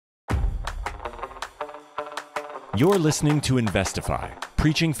You're listening to Investify,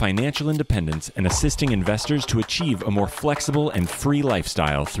 preaching financial independence and assisting investors to achieve a more flexible and free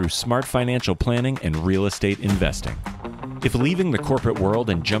lifestyle through smart financial planning and real estate investing. If leaving the corporate world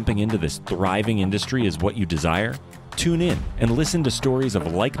and jumping into this thriving industry is what you desire, tune in and listen to stories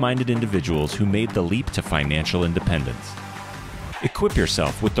of like-minded individuals who made the leap to financial independence. Equip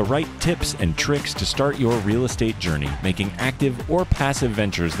yourself with the right tips and tricks to start your real estate journey, making active or passive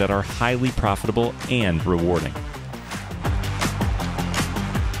ventures that are highly profitable and rewarding.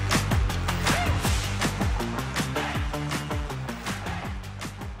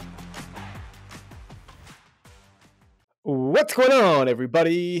 What's going on,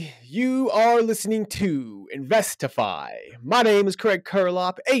 everybody? You are listening to Investify. My name is Craig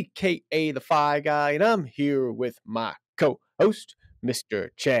Curlop, aka the Fi Guy, and I'm here with my co-host, Mr.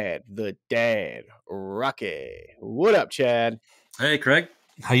 Chad the Dad Rocky. What up, Chad? Hey, Craig.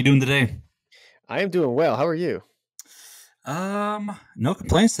 How you doing today? I am doing well. How are you? No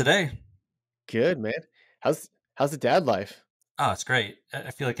complaints today. Good, man. How's the dad life? Oh, it's great.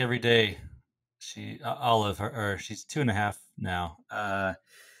 I feel like every day Olive, or she's 2.5 now.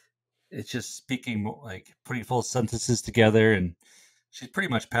 It's just speaking, like putting full sentences together, and she's pretty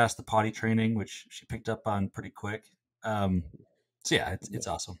much past the potty training, which she picked up on pretty quick. So yeah, it's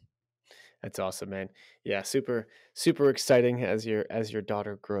awesome. That's awesome, man. Yeah, super exciting as your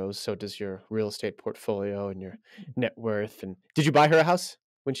daughter grows. So does your real estate portfolio and your net worth. And did you buy her a house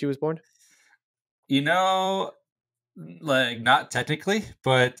when she was born? You know, like not technically,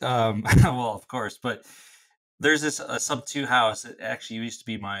 but well, of course, but there's this sub 2 house that actually used to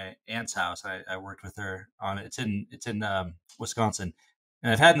be my aunt's house. I worked with her on it. It's in Wisconsin,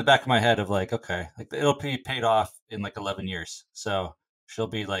 and I've had in the back of my head of like, okay, like it'll be paid off in like 11 years, so she'll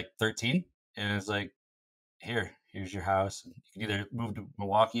be like 13, and it's like, here's your house. You can either move to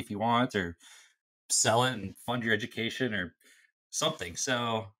Milwaukee if you want, or sell it and fund your education or something.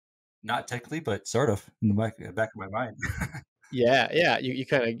 So not technically, but sort of in the back of my mind. Yeah. You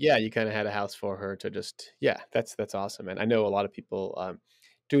kind of had a house for her to just, that's awesome. And I know a lot of people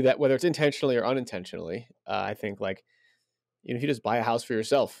do that, whether it's intentionally or unintentionally. I think like, if you just buy a house for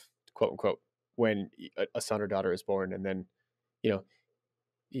yourself, quote unquote, when a son or daughter is born, and then,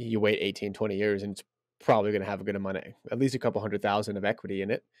 you wait 18, 20 years and it's probably going to have a good amount of, at least a couple $100,000 of equity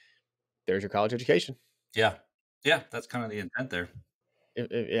in it. There's your college education. Yeah. That's kind of the intent there.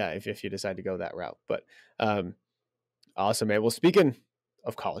 If you decide to go that route. But awesome, man. Well, speaking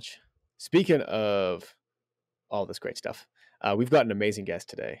of college, speaking of all this great stuff, we've got an amazing guest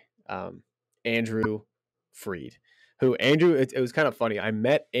today, Andrew Freed. It was kind of funny. I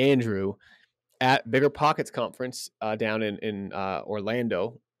met Andrew at Bigger Pockets conference down in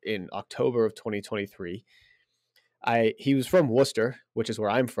Orlando in October of 2023. He was from Worcester, which is where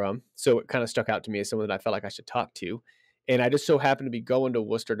I'm from, so it kind of stuck out to me as someone that I felt like I should talk to. And I just so happened to be going to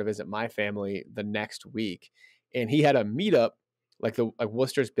Worcester to visit my family the next week. And he had a meetup, like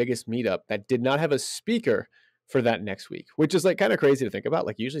Worcester's biggest meetup, that did not have a speaker for that next week, which is like kind of crazy to think about.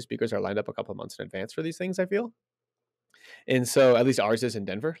 Like usually speakers are lined up a couple of months in advance for these things, I feel. And so at least ours is in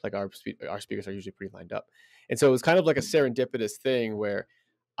Denver. Like our speakers are usually pretty lined up. And so it was kind of like a serendipitous thing where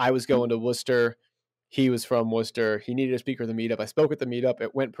I was going to Worcester. He was from Worcester. He needed a speaker at the meetup. I spoke at the meetup.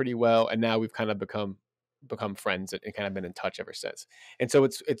 It went pretty well. And now we've kind of become friends and kind of been in touch ever since. And so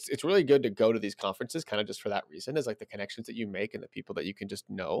it's really good to go to these conferences kind of just for that reason, is like the connections that you make and the people that you can just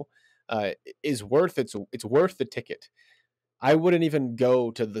know is worth it's worth the ticket. I wouldn't even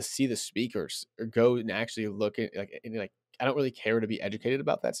go to see the speakers or go and actually look at like I don't really care to be educated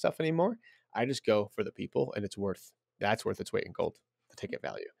about that stuff anymore. I just go for the people, and that's worth its weight in gold, the ticket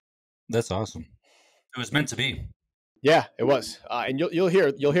value. That's awesome. It was meant to be. Yeah, it was. And you'll hear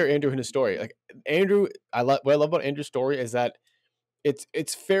Andrew in his story. Like Andrew, what I love about Andrew's story is that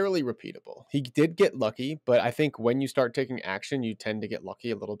it's fairly repeatable. He did get lucky, but I think when you start taking action, you tend to get lucky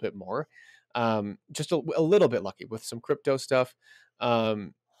a little bit more. Just a little bit lucky with some crypto stuff,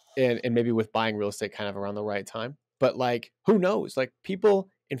 and maybe with buying real estate kind of around the right time. But like, who knows? Like people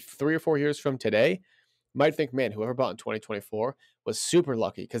in 3 or 4 years from today might think, man, whoever bought in 2024 was super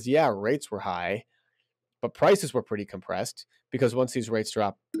lucky because rates were high, but prices were pretty compressed because once these rates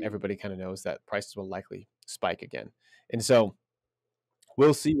drop, everybody kind of knows that prices will likely spike again. And so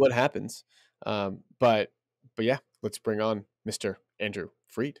we'll see what happens. But yeah, let's bring on Mr. Andrew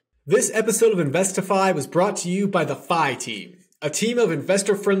Freed. This episode of Investify was brought to you by the Fi Team, a team of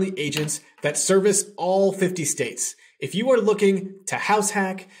investor-friendly agents that service all 50 states. If you are looking to house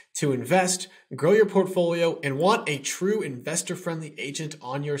hack, to invest, grow your portfolio, and want a true investor-friendly agent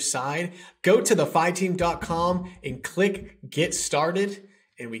on your side, go to thefiteam.com and click Get Started,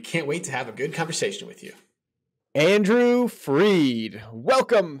 and we can't wait to have a good conversation with you. Andrew Freed.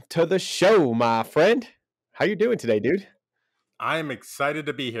 Welcome to the show, my friend. How you doing today, dude? I am excited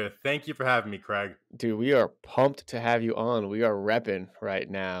to be here. Thank you for having me, Craig. Dude, we are pumped to have you on. We are repping right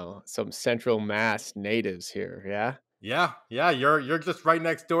now some Central Mass natives here, yeah? Yeah. You're just right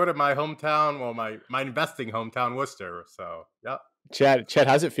next door to my hometown. Well, my investing hometown, Worcester. So, yeah. Chad,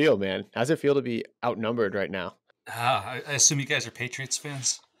 how's it feel, man? How's it feel to be outnumbered right now? I assume you guys are Patriots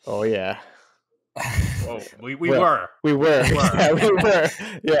fans. Oh yeah. Oh, we Well, were. We were. Yeah, we were.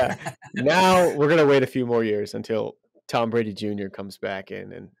 Yeah. Now we're gonna wait a few more years until Tom Brady Jr. comes back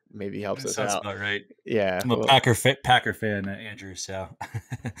in and maybe helps us Sounds out. about right. Yeah. I'm a Packer fan, Andrew, so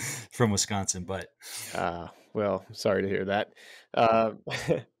from Wisconsin, but well, sorry to hear that. All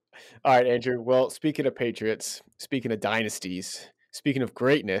right, Andrew. Well, speaking of Patriots, speaking of dynasties, speaking of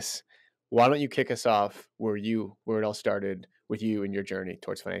greatness, why don't you kick us off where it all started with you and your journey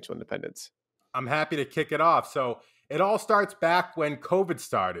towards financial independence? I'm happy to kick it off. So, it all starts back when COVID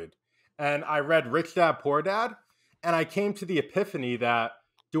started. And I read Rich Dad Poor Dad. And I came to the epiphany that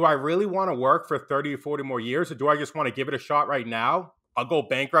do I really want to work for 30 or 40 more years? Or do I just want to give it a shot right now? I'll go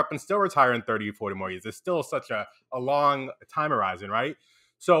bankrupt and still retire in 30 or 40 more years. It's still such a long time horizon, right?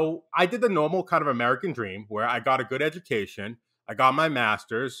 So I did the normal kind of American dream where I got a good education. I got my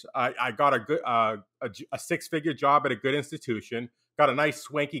master's. I got a good a six-figure job at a good institution. Got a nice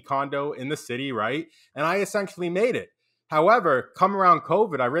swanky condo in the city, right? And I essentially made it. However, come around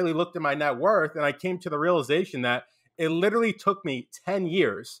COVID, I really looked at my net worth and I came to the realization that it literally took me 10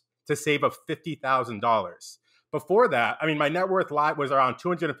 years to save up $50,000. Before that, I mean, my net worth was around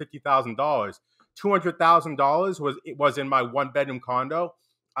 $250,000. $200,000 was in my one-bedroom condo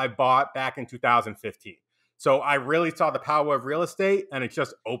I bought back in 2015. So I really saw the power of real estate and it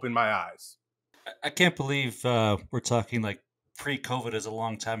just opened my eyes. I can't believe we're talking like pre-COVID is a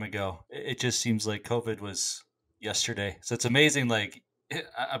long time ago. It just seems like COVID was yesterday. So it's amazing. Like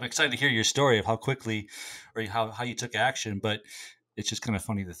I'm excited to hear your story of how quickly or how you took action, but it's just kind of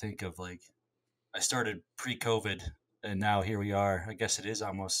funny to think of like I started pre-COVID and now here we are. I guess it is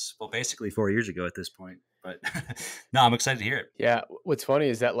almost, well, basically 4 years ago at this point. But no, I'm excited to hear it. Yeah, what's funny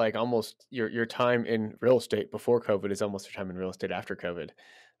is that like almost your time in real estate before COVID is almost your time in real estate after COVID,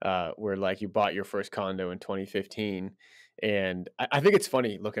 where like you bought your first condo in 2015, and I think it's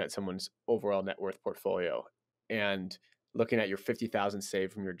funny looking at someone's overall net worth portfolio and looking at your 50,000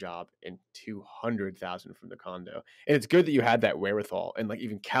 saved from your job and 200,000 from the condo, and it's good that you had that wherewithal and like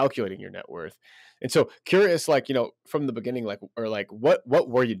even calculating your net worth. And so curious, like from the beginning, like or like what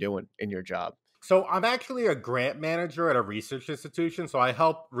were you doing in your job? So I'm actually a grant manager at a research institution. So I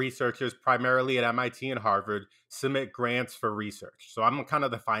help researchers primarily at MIT and Harvard submit grants for research. So I'm kind of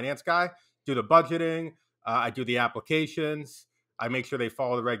the finance guy, do the budgeting, I do the applications, I make sure they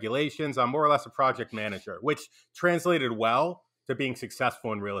follow the regulations. I'm more or less a project manager, which translated well to being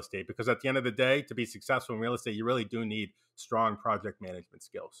successful in real estate. Because at the end of the day, to be successful in real estate, you really do need strong project management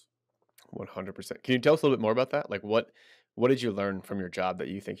skills. 100%. Can you tell us a little bit more about that? Like what did you learn from your job that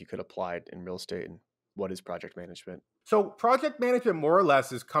you think you could apply in real estate, and what is project management? So project management more or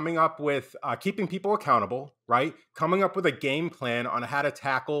less is coming up with keeping people accountable, right? Coming up with a game plan on how to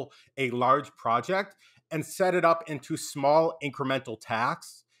tackle a large project and set it up into small incremental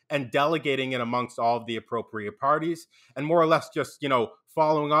tasks and delegating it amongst all of the appropriate parties, and more or less just,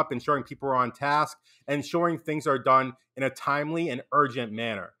 following up, ensuring people are on task, and ensuring things are done in a timely and urgent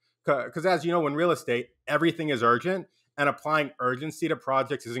manner. Because as you know, in real estate, everything is urgent, and applying urgency to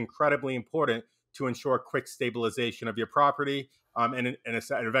projects is incredibly important to ensure quick stabilization of your property and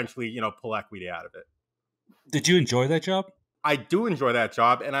eventually, pull equity out of it. Did you enjoy that job? I do enjoy that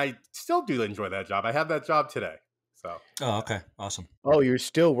job, and I still do enjoy that job. I have that job today. So. Oh, okay. Awesome. Oh, you're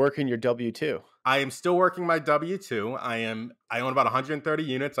still working your W-2. I am still working my W-2. I own about 130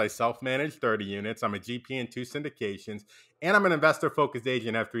 units. I self-manage 30 units. I'm a GP in 2 syndications, and I'm an investor-focused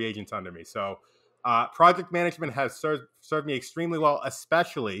agent. I have 3 agents under me. So project management has served me extremely well,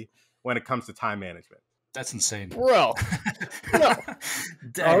 especially when it comes to time management. That's insane, bro.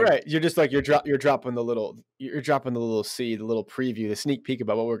 All right, you're just like you're dropping the little seed, the little preview, the sneak peek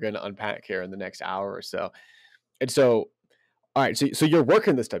about what we're going to unpack here in the next hour or so. And so, all right, so you're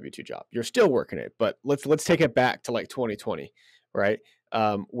working this W-2 job. You're still working it, but let's take it back to like 2020, right?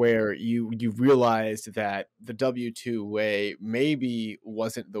 Where you realized that the W-2 way maybe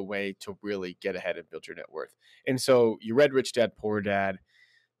wasn't the way to really get ahead and build your net worth. And so you read Rich Dad Poor Dad.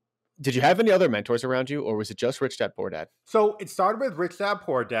 Did you have any other mentors around you, or was it just Rich Dad Poor Dad? So it started with Rich Dad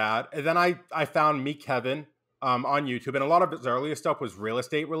Poor Dad, and then I found Meet Kevin on YouTube, and a lot of his earlier stuff was real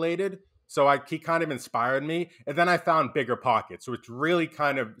estate related. So he kind of inspired me, and then I found Bigger Pockets, which really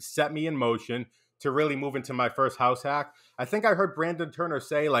kind of set me in motion to really move into my first house hack. I think I heard Brandon Turner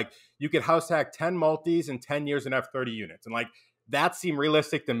say like you could house hack 10 multis in 10 years and have 30 units. And like that seemed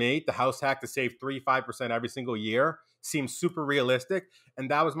realistic to me. The house hack to save 3-5% every single year seems super realistic. And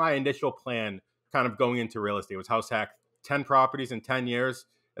that was my initial plan kind of going into real estate, was house hack 10 properties in 10 years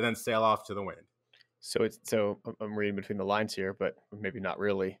and then sail off to the wind. So I'm reading between the lines here, but maybe not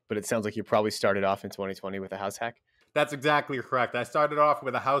really. But it sounds like you probably started off in 2020 with a house hack. That's exactly correct. I started off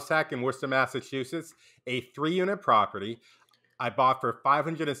with a house hack in Worcester, Massachusetts, a 3-unit property. I bought for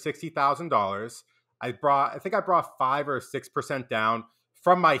 $560,000. I think I brought 5 or 6% down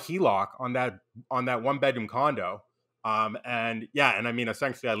from my HELOC on that 1-bedroom condo. And I mean,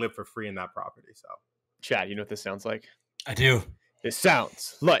 essentially I lived for free in that property. So Chad, you know what this sounds like? I do. It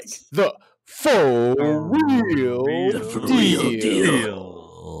sounds like the for real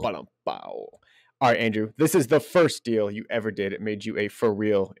deal. Ba-dum-bow. All right, Andrew, this is the first deal you ever did. It made you a for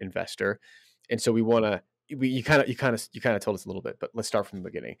real investor. And so you kind of told us a little bit, but let's start from the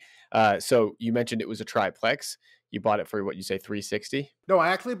beginning. So you mentioned it was a triplex. You bought it for what you say, $360? No, I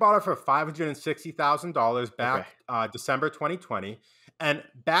actually bought it for $560,000 back December 2020. And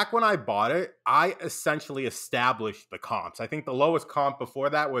back when I bought it, I essentially established the comps. I think the lowest comp before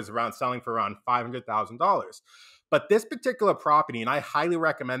that was selling for around $500,000. But this particular property, and I highly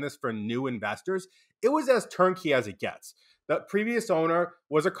recommend this for new investors, it was as turnkey as it gets. The previous owner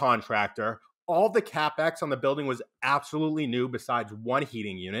was a contractor. All the CapEx on the building was absolutely new besides 1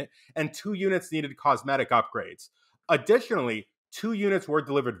 heating unit, and 2 units needed cosmetic upgrades. Additionally, 2 units were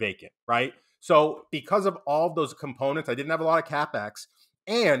delivered vacant, right? So because of all of those components, I didn't have a lot of CapEx,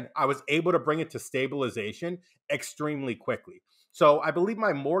 and I was able to bring it to stabilization extremely quickly. So I believe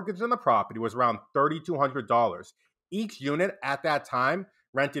my mortgage on the property was around $3,200. Each unit at that time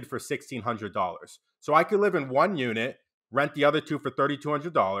rented for $1,600. So I could live in 1 unit, rent the other 2 for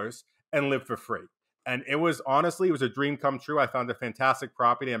 $3,200, and live for free. And it was a dream come true. I found a fantastic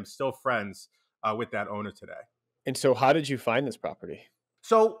property. I'm still friends with that owner today. And so how did you find this property?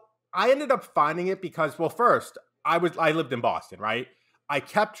 So I ended up finding it because, well, first, I lived in Boston, right? I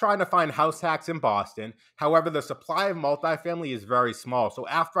kept trying to find house hacks in Boston. However, the supply of multifamily is very small. So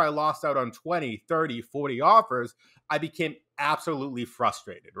after I lost out on 20, 30, 40 offers, I became absolutely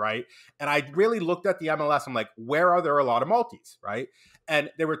frustrated, right? And I really looked at the MLS. I'm like, where are there a lot of multis, right?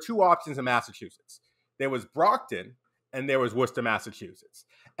 And there were 2 options in Massachusetts. There was Brockton and there was Worcester, Massachusetts.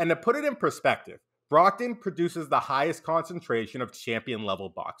 And to put it in perspective, Brockton produces the highest concentration of champion level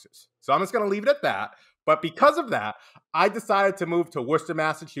boxes. So I'm just going to leave it at that. But because of that, I decided to move to Worcester,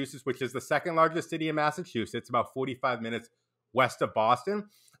 Massachusetts, which is the 2nd largest city in Massachusetts, about 45 minutes west of Boston.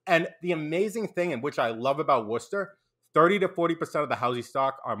 And the amazing thing, and which I love about Worcester, 30 to 40% of the housing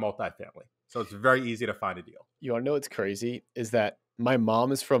stock are multifamily. So it's very easy to find a deal. You want to know what's crazy is that my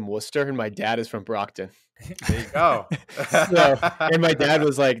mom is from Worcester and my dad is from Brockton. There you go. And my dad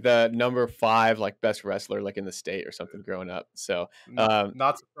was like the number 5 like best wrestler like in the state or something growing up. So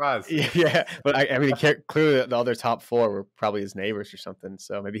not surprised. Yeah, but I mean clearly the other top 4 were probably his neighbors or something.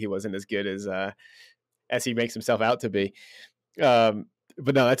 So maybe he wasn't as good as he makes himself out to be.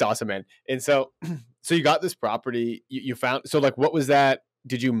 But no, that's awesome, man. And so you got this property you found. So like, what was that?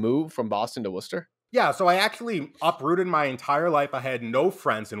 Did you move from Boston to Worcester? Yeah, so I actually uprooted my entire life. I had no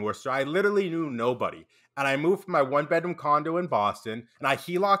friends in Worcester. I literally knew nobody. And I moved from my 1-bedroom condo in Boston, and I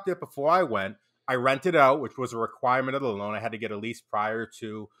HELOC'd it before I went. I rented it out, which was a requirement of the loan. I had to get a lease prior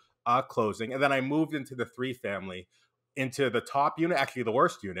to closing. And then I moved into the 3-family, into the top unit, actually the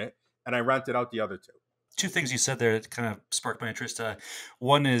worst unit, and I rented out the other 2. 2 things you said there that kind of sparked my interest.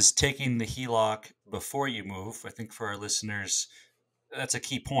 One is taking the HELOC before you move. I think for our listeners, that's a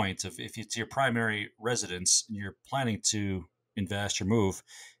key point. If it's your primary residence and you're planning to invest or move,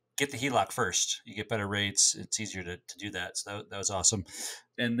 get the HELOC first. You get better rates. It's easier to do that. So that was awesome.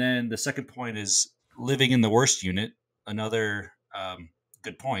 And then the second point is living in the worst unit. Another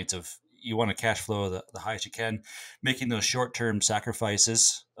good point of you want to cash flow the highest you can, making those short-term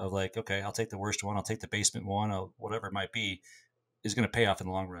sacrifices of like, okay, I'll take the worst one. I'll take the basement one, or whatever it might be, is going to pay off in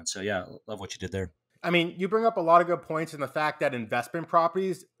the long run. So yeah, love what you did there. I mean, you bring up a lot of good points in the fact that investment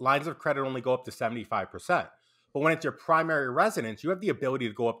properties, lines of credit only go up to 75%. But when it's your primary residence, you have the ability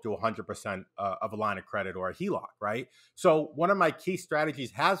to go up to 100% of a line of credit or a HELOC, right? So one of my key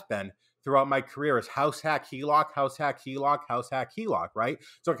strategies has been throughout my career is house hack HELOC, house hack HELOC, house hack HELOC, right?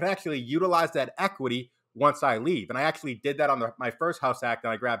 So I can actually utilize that equity once I leave. And I actually did that on my first house hack,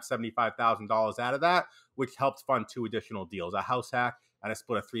 and I grabbed $75,000 out of that, which helped fund 2 additional deals, a house hack and I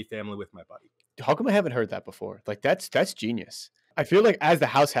split a 3-family with my buddy. How come I haven't heard that before? Like that's genius. I feel like as the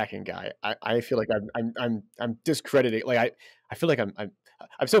house hacking guy, I feel like I'm discrediting. Like I feel like I'm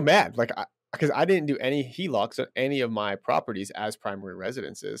so mad. Like because I didn't do any HELOCs on any of my properties as primary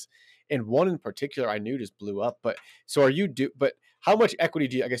residences. And one in particular I knew just blew up. But so but how much equity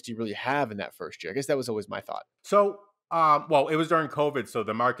do you really have in that first year? I guess that was always my thought. So, well, it was during COVID, so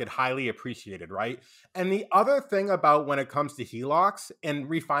the market highly appreciated, right? And the other thing about when it comes to HELOCs and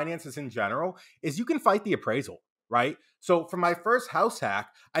refinances in general is you can fight the appraisal, right? So for my first house hack,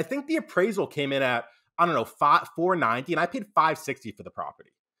 I think the appraisal came in at, I don't know, 490, and I paid 560 for the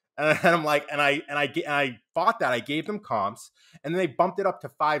property. And I'm like, and I bought that. I gave them comps, and then they bumped it up to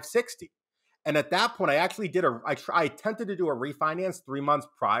 560. And at that point, I actually I attempted to do a refinance 3 months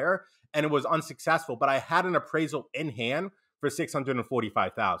prior, and it was unsuccessful. But I had an appraisal in hand for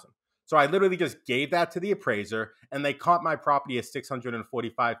 $645,000. So I literally just gave that to the appraiser, and they comped my property at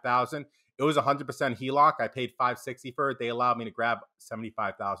 $645,000. It was 100% HELOC. I paid $560 for it. They allowed me to grab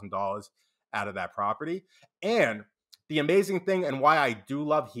 $75,000 out of that property. And the amazing thing, and why I do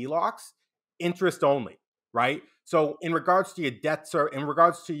love HELOCs, interest only, right? So in regards to your debts, or in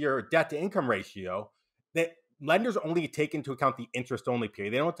regards to your debt to income ratio, that lenders only take into account the interest only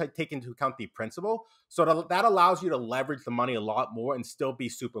period. They don't take into account the principal. So that allows you to leverage the money a lot more and still be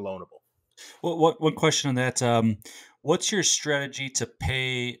super loanable. Well, one question on that. What's your strategy to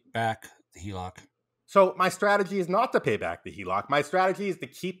pay back the HELOC? So my strategy is not to pay back the HELOC. My strategy is to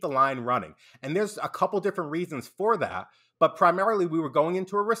keep the line running. And there's a couple different reasons for that. But primarily, we were going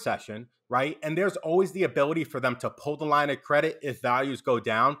into a recession, right? And there's always the ability for them to pull the line of credit if values go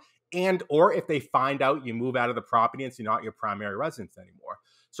down, and or if they find out you move out of the property and it's not your primary residence anymore.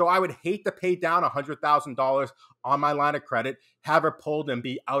 So I would hate to pay down $100,000 on my line of credit, have it pulled, and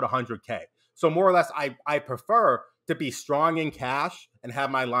be out $100K. So more or less, I prefer to be strong in cash and have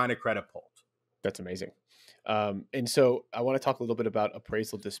my line of credit pulled. That's amazing. And so I want to talk a little bit about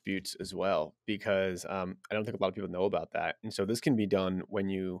appraisal disputes as well, because I don't think a lot of people know about that. And so this can be done when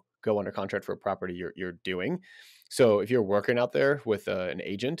you go under contract for a property you're doing. So if you're working out there with an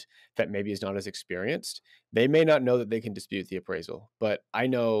agent that maybe is not as experienced, they may not know that they can dispute the appraisal. But I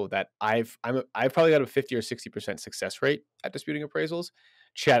know that I've probably got a 50 or 60% success rate at disputing appraisals.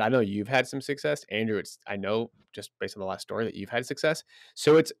 Chad, I know you've had some success. Andrew, I know just based on the last story that you've had success.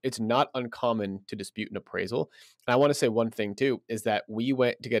 So it's not uncommon to dispute an appraisal. And I want to say one thing too, is that we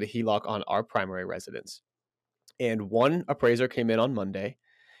went to get a HELOC on our primary residence. And one appraiser came in on Monday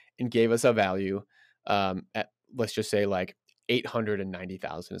and gave us a value at, let's just say, like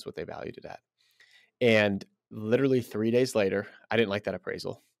 $890,000 is what they valued it at. And literally 3 days later, I didn't like that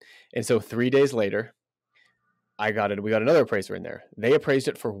appraisal. And so 3 days later, we got another appraiser in there. They appraised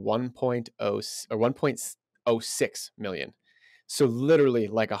it for 1.06 million. So literally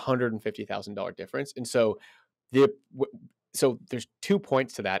like $150,000 difference. And so there's 2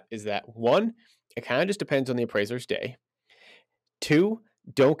 points to that, is that one, it kind of just depends on the appraiser's day. Two,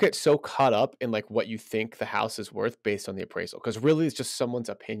 don't get so caught up in like what you think the house is worth based on the appraisal, because really it's just someone's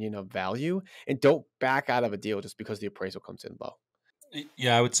opinion of value, and don't back out of a deal just because the appraisal comes in low.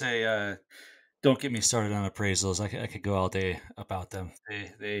 Yeah, I would say don't get me started on appraisals. I could go all day about them.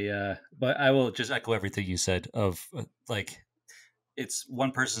 But I will just echo everything you said of like, it's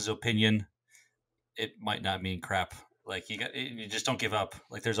one person's opinion. It might not mean crap. Like you just don't give up.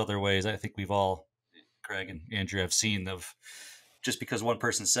 Like there's other ways. I think we've all, Craig and Andrew, have seen of just because one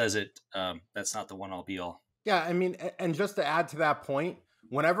person says it, that's not the one all be all. Yeah, I mean, and just to add to that point,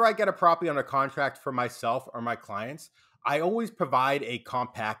 whenever I get a property under contract for myself or my clients, I always provide a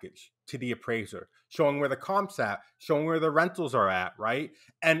comp package to the appraiser, showing where the comp's at, showing where the rentals are at, right?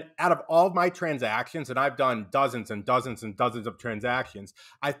 And out of all of my transactions, and I've done dozens and dozens and dozens of transactions,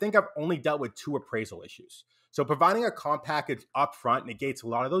 I think I've only dealt with 2 appraisal issues. So providing a comp package up front negates a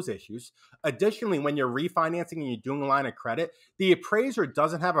lot of those issues. Additionally, when you're refinancing and you're doing a line of credit, the appraiser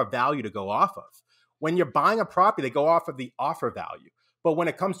doesn't have a value to go off of. When you're buying a property, they go off of the offer value. But when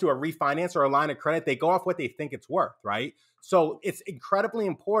it comes to a refinance or a line of credit, they go off what they think it's worth, right? So it's incredibly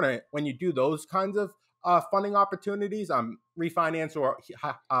important when you do those kinds of funding opportunities, refinance or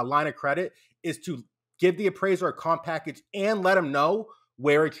line of credit, is to give the appraiser a comp package and let them know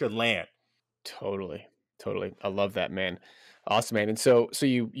where it should land. Totally. I love that, man. Awesome, man. And so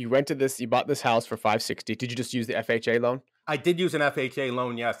you rented this, you bought this house for $560. Did you just use the FHA loan? I did use an FHA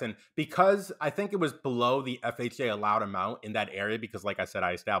loan, yes. And because I think it was below the FHA allowed amount in that area, because like I said,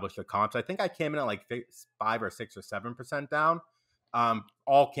 I established the comps. I think I came in at like 5 or 6 or 7% down.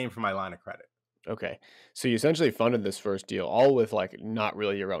 All came from my line of credit. Okay. So you essentially funded this first deal all with like not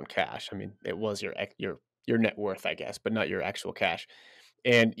really your own cash. I mean, it was your net worth, I guess, but not your actual cash.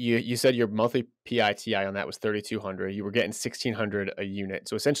 And you said your monthly PITI on that was $3,200. You were getting $1,600 a unit.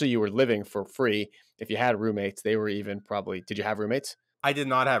 So essentially you were living for free. If you had roommates, they were even probably, did you have roommates? I did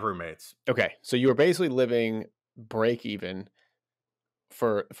not have roommates. Okay, so you were basically living break even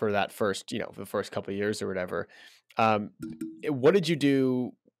for that first, the first couple of years or whatever. Um, what did you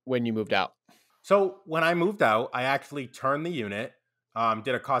do when you moved out? So when I moved out, I actually turned the unit,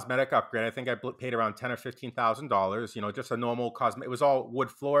 did a cosmetic upgrade. I think I paid around $10,000 or $15,000. Just a normal cosmetic. It was all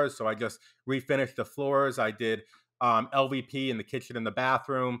wood floors, so I just refinished the floors. I did LVP in the kitchen and the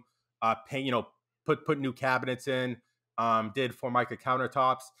bathroom. Paint, put new cabinets in. Did Formica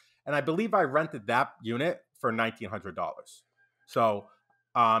countertops, and I believe I rented that unit for $1,900. So,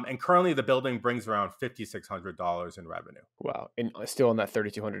 and currently the building brings around $5,600 in revenue. Wow, and still on that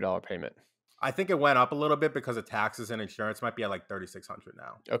 $3,200 payment. I think it went up a little bit because of taxes and insurance. Might be at like $3,600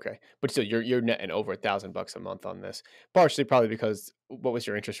 now. Okay, but still, you're netting over $1,000 a month on this. Partially, probably because what was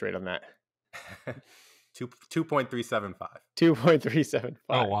your interest rate on that? 2.375. 2.375.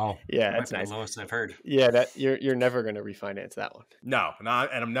 Oh wow! Yeah, That that's might be nice. the lowest I've heard. Yeah, that you're never going to refinance that one. No, and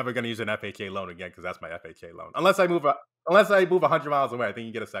I'm never going to use an FHA loan again because that's my FHA loan. Unless I move 100 miles away, I think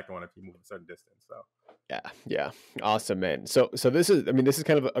you get a second one if you move a certain distance. So. Yeah, awesome, man. So this is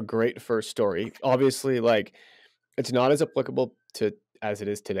kind of a great first story. Obviously, like it's not as applicable to as it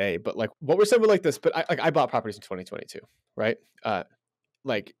is today, but like what were some of like this? But I bought properties in 2022, right?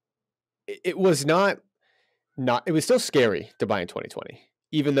 Like it was not it was still scary to buy in 2020,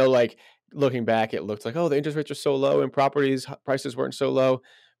 even though like looking back, it looked like, oh, the interest rates are so low and properties prices weren't so low.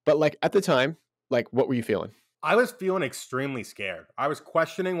 But like at the time, like what were you feeling? I was feeling extremely scared. I was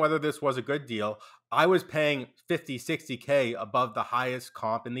questioning whether this was a good deal. I was paying 50, 60K above the highest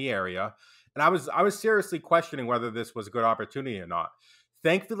comp in the area. And I was seriously questioning whether this was a good opportunity or not.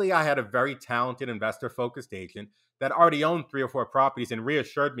 Thankfully, I had a very talented investor focused agent that already owned 3 or 4 properties and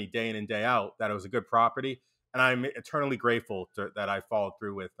reassured me day in and day out that it was a good property. And I'm eternally grateful that I followed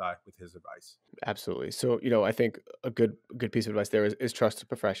through with his advice. Absolutely. So, I think a good piece of advice there is trust the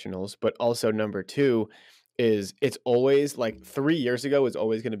professionals, but also number 2 is it's always like 3 years ago is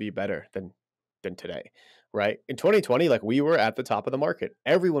always going to be better than today, right? In 2020, like we were at the top of the market.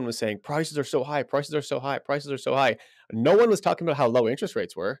 Everyone was saying prices are so high, prices are so high, prices are so high. No one was talking about how low interest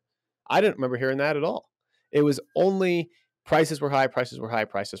rates were. I didn't remember hearing that at all. It was only prices were high, prices were high,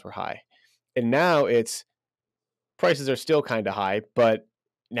 prices were high. And now it's prices are still kind of high, but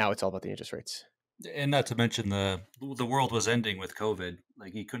now it's all about the interest rates. And not to mention the world was ending with COVID.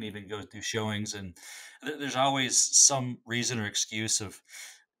 Like you couldn't even go do showings, and there's always some reason or excuse of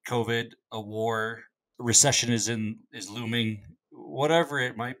COVID, a war, a recession is looming, whatever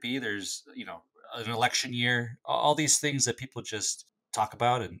it might be. There's an election year, all these things that people just talk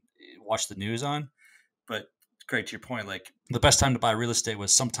about and watch the news on. But great to your point, like the best time to buy real estate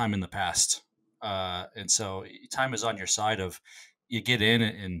was sometime in the past, and so time is on your side. Of you get in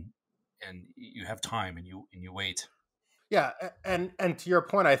and you have time and you wait. Yeah, and to your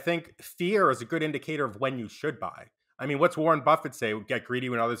point, I think fear is a good indicator of when you should buy. I mean, what's Warren Buffett say? Get greedy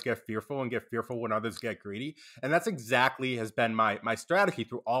when others get fearful, and get fearful when others get greedy. And that's exactly has been my strategy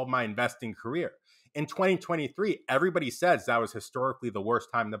through all my investing career. In 2023, everybody says that was historically the worst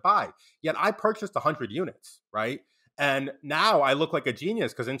time to buy. Yet I purchased 100 units, right? And now I look like a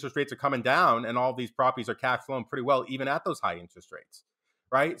genius because interest rates are coming down and all these properties are cash flowing pretty well, even at those high interest rates.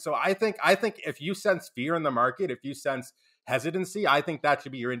 Right. So I think if you sense fear in the market, if you sense hesitancy, I think that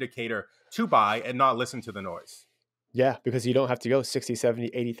should be your indicator to buy and not listen to the noise. Yeah, because you don't have to go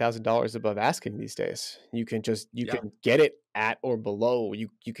 $60,000, $70,000, $80,000 above asking these days. You can just can get it at or below. You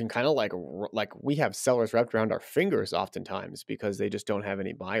can kind of like we have sellers wrapped around our fingers oftentimes because they just don't have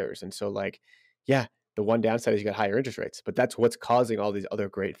any buyers. And so like, yeah, the one downside is you got higher interest rates, but that's what's causing all these other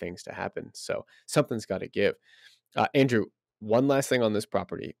great things to happen. So something's got to give. Andrew, one last thing on this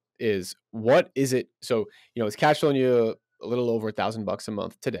property is what is it? So, it's cash flowing you a little over $1,000 a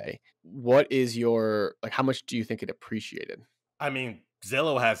month today. What is your, like, how much do you think it appreciated? I mean,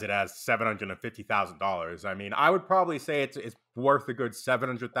 Zillow has it as $750,000. I mean, I would probably say it's worth a good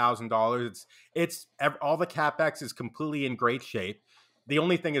 $700,000. It's all the CapEx is completely in great shape. The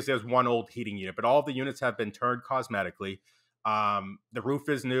only thing is there's one old heating unit, but all the units have been turned cosmetically. The roof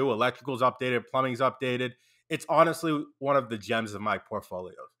is new, electrical's updated, plumbing's updated. It's honestly one of the gems of my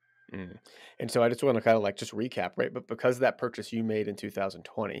portfolio. And so I just want to kind of like just recap, right? But because of that purchase you made in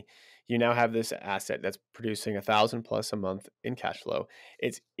 2020, you now have this asset that's producing $1,000+ a month in cash flow.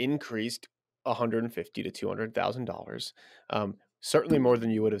 It's increased $150,000 to $200,000, certainly more than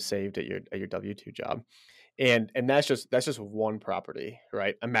you would have saved at your W-2 job. And that's just one property,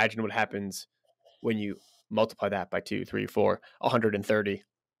 right? Imagine what happens when you multiply that by 2, 3, 4, 130,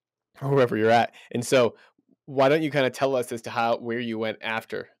 or wherever you're at. And so why don't you kind of tell us as to where you went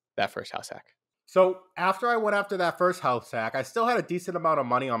after that first house hack? So after I went after that first house hack, I still had a decent amount of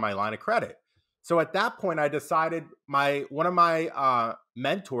money on my line of credit. So at that point, I decided one of my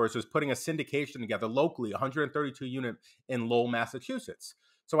mentors was putting a syndication together locally, 132 unit in Lowell, Massachusetts.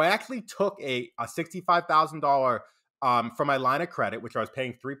 So I actually took a $65,000 from my line of credit, which I was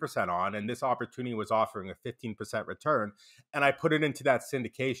paying 3% on, and this opportunity was offering a 15% return, and I put it into that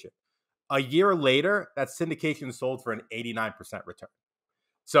syndication. A year later, that syndication sold for an 89% return.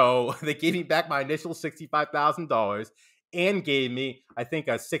 So they gave me back my initial $65,000 and gave me, I think,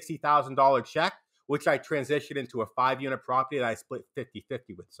 a $60,000 check, which I transitioned into a 5-unit property that I split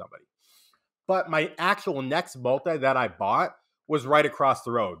 50-50 with somebody. But my actual next multi that I bought was right across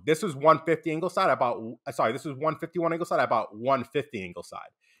the road. This was 150 Ingleside. This was 151 Ingleside. I bought 150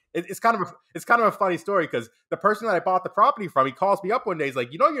 Ingleside. It's kind of a funny story because the person that I bought the property from, he calls me up one day. He's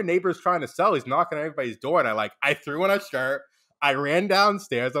like, your neighbor's trying to sell. He's knocking on everybody's door. And I threw on a shirt. I ran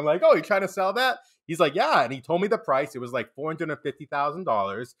downstairs. I'm like, oh, you trying to sell that? He's like, yeah. And he told me the price. It was like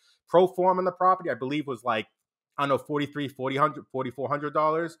 $450,000. Pro forma on the property, I believe, was like, I don't know,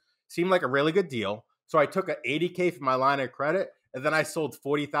 $4,400. Seemed like a really good deal. So I took an $80K from my line of credit, and then I sold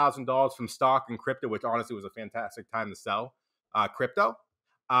 $40,000 from stock and crypto, which honestly was a fantastic time to sell crypto.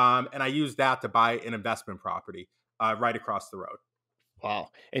 And I used that to buy an investment property right across the road. Wow.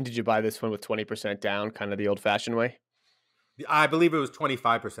 And did you buy this one with 20% down, kind of the old-fashioned way? I believe it was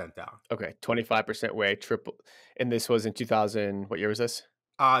 25% down. Okay, 25% way, triple. And this was in 2000, what year was this?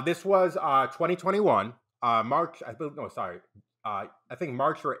 This was 2021, March. I think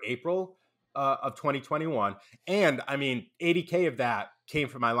March or April of 2021. And I mean, 80K of that came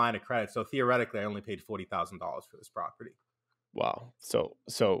from my line of credit. So theoretically, I only paid $40,000 for this property. Wow. So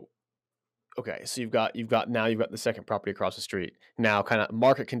okay. So you've got the second property across the street. Now, kind of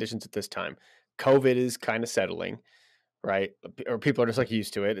market conditions at this time. COVID is kind of settling, right? Or people are just like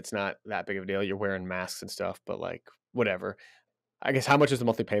used to it. It's not that big of a deal. You're wearing masks and stuff, but like whatever. I guess how much is the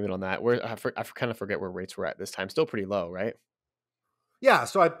monthly payment on that? I kind of forget where rates were at this time. Still pretty low, right? Yeah.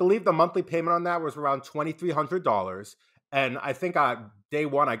 So I believe the monthly payment on that was around $2,300. And I think day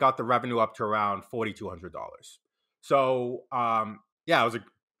one, I got the revenue up to around $4,200. So, yeah, it was a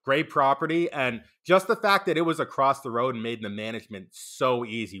great property. And just the fact that it was across the road made the management so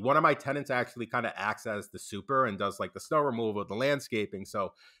easy. One of my tenants actually kind of acts as the super and does like the snow removal, the landscaping.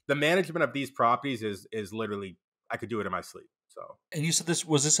 So the management of these properties is literally, I could do it in my sleep. So. And you said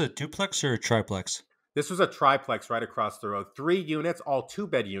was this a duplex or a triplex? This was a triplex right across the road. 3 units, all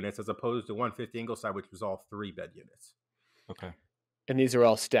 2-bed units, as opposed to 150 Ingleside, which was all 3-bed units. Okay. And these are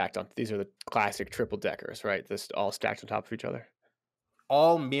all stacked on. These are the classic triple deckers, right? This all stacked on top of each other.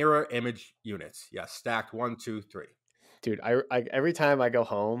 All mirror image units. Yes, stacked 1, 2, 3. Dude, I every time I go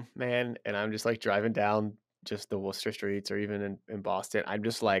home, man, and I'm just like driving down just the Worcester streets or even in Boston, I'm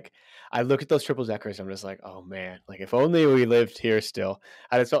just like, I look at those triple deckers. I'm just like, oh man, like if only we lived here still.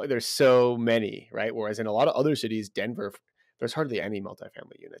 I just felt like there's so many, right? Whereas in a lot of other cities, Denver, there's hardly any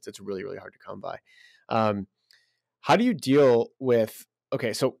multifamily units. It's really, really hard to come by. How do you deal with,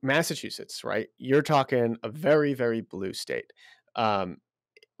 okay, so Massachusetts, right? You're talking a very, very blue state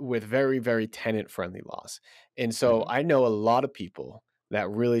with very, very tenant-friendly laws. And so I know a lot of people that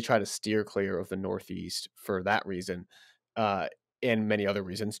really try to steer clear of the Northeast for that reason, and many other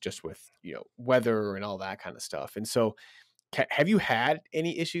reasons, just with, weather and all that kind of stuff. And so have you had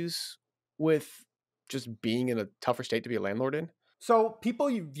any issues with just being in a tougher state to be a landlord in? So people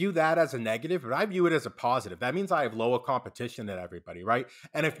view that as a negative, but I view it as a positive. That means I have lower competition than everybody, right?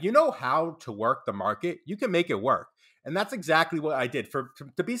 And if you know how to work the market, you can make it work. And that's exactly what I did.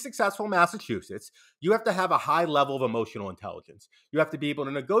 To be successful in Massachusetts, you have to have a high level of emotional intelligence. You have to be able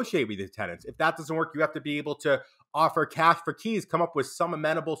to negotiate with your tenants. If that doesn't work, you have to be able to offer cash for keys, come up with some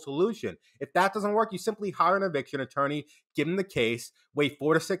amenable solution. If that doesn't work, you simply hire an eviction attorney, give them the case, wait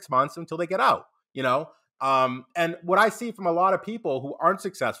 4 to 6 months until they get out, And what I see from a lot of people who aren't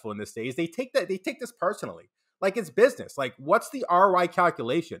successful in this day is they take this personally. Like it's business. Like what's the ROI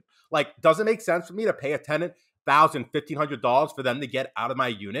calculation? Like, does it make sense for me to pay a tenant $1,000, $1,500 for them to get out of my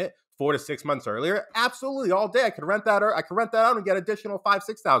unit 4 to 6 months earlier? Absolutely, all day. I could rent that out and get additional $5,000,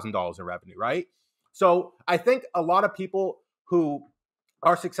 $6,000 in revenue, right? So I think a lot of people who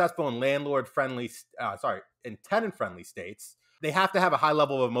are successful in in tenant-friendly states, they have to have a high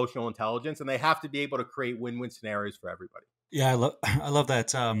level of emotional intelligence and they have to be able to create win-win scenarios for everybody. Yeah, I love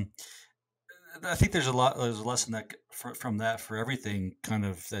that. I think there's a lesson that from that for everything kind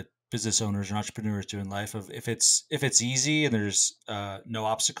of that business owners and entrepreneurs do in life. Of if it's easy and there's no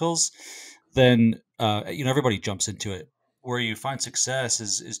obstacles, then everybody jumps into it. Where you find success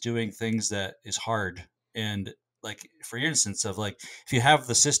is doing things that is hard, and like for your instance of like, if you have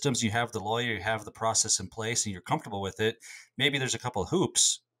the systems, you have the lawyer, you have the process in place and you're comfortable with it, maybe there's a couple of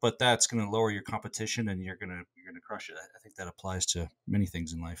hoops, but that's going to lower your competition and you're going to crush it. I think that applies to many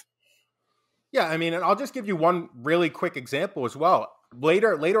things in life. Yeah, I mean, and I'll just give you one really quick example as well.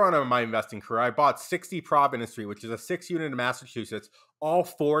 Later on in my investing career, I bought 60 Providence Street, which is a 6-unit in Massachusetts, all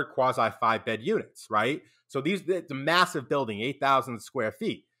 4 quasi 5-bed units, right? So it's a massive building, 8,000 square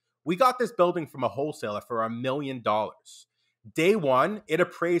feet. We got this building from a wholesaler for $1 million. Day one, it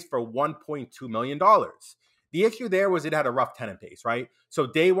appraised for $1.2 million. The issue there was it had a rough tenant base, right? So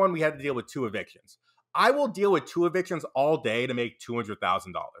day one, we had to deal with 2 evictions. I will deal with 2 evictions all day to make $200,000.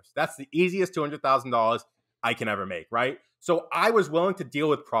 That's the easiest $200,000 I can ever make, right? So I was willing to deal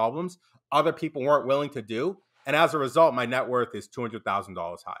with problems other people weren't willing to do. And as a result, my net worth is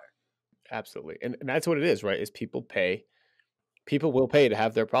 $200,000 higher. Absolutely. And that's what it is, right? Is people will pay to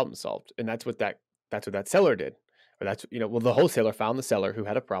have their problem solved. And that's what that seller did. Or that's, the wholesaler found the seller who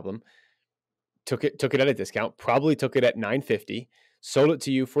had a problem, took it at a discount, probably took it at $950, sold it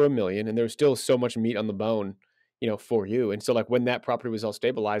to you for $1 million, and there was still so much meat on the bone, for you. And so like when that property was all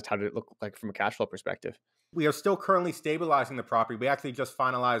stabilized, how did it look like from a cash flow perspective? We are still currently stabilizing the property. We actually just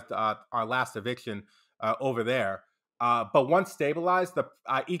finalized our last eviction over there. But once stabilized,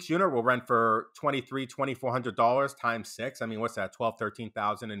 each unit will rent for $2,400 times 6. I mean, what's that?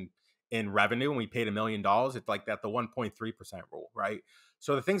 13,000 in revenue, and we paid $1 million. It's like that, the 1.3% rule, right?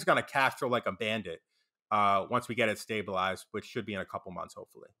 So the thing's going to cash flow like a bandit once we get it stabilized, which should be in a couple months,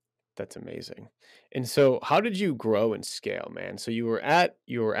 hopefully. That's amazing. And so how did you grow and scale, man? So you were at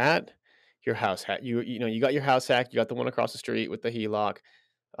your house hack. You got your house hacked. You got the one across the street with the HELOC,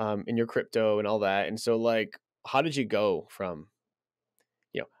 in your crypto and all that. And so like, how did you go from,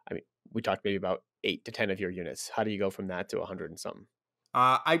 I mean, we talked maybe about 8 to 10 of your units. How do you go from that to 100 and something?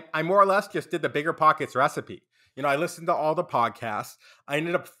 I more or less just did the bigger pockets recipe. I listened to all the podcasts. I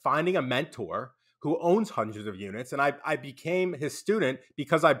ended up finding a mentor who owns hundreds of units, and I became his student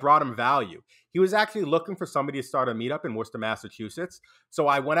because I brought him value. He was actually looking for somebody to start a meetup in Worcester, Massachusetts. So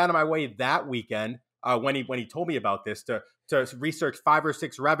I went out of my way that weekend when he told me about this to research 5 or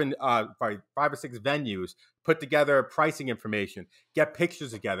 6 venues, put together pricing information, get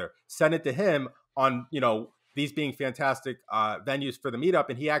pictures together, send it to him on these being fantastic venues for the meetup,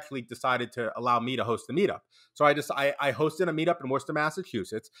 and he actually decided to allow me to host the meetup. So I hosted a meetup in Worcester,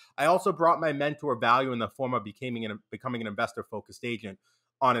 Massachusetts. I also brought my mentor value in the form of becoming an investor-focused agent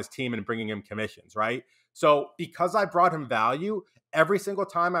on his team and bringing him commissions, right? So because I brought him value, every single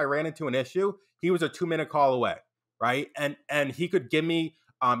time I ran into an issue, he was a 2-minute call away, right? And he could give me,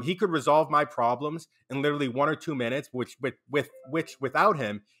 he could resolve my problems in literally 1 or 2 minutes, which without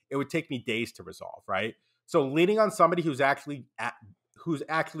him, it would take me days to resolve, right? So leaning on somebody who's actually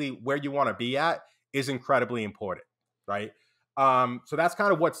where you want to be at is incredibly important, right? So that's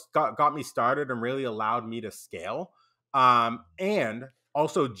kind of what's got me started and really allowed me to scale. And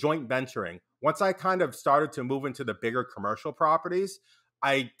also joint venturing. Once I kind of started to move into the bigger commercial properties,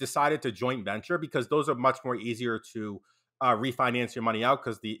 I decided to joint venture because those are much more easier to refinance your money out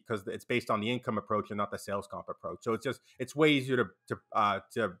because it's based on the income approach and not the sales comp approach. So it's way easier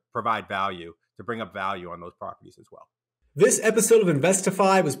to provide value, to bring up value on those properties as well. This episode of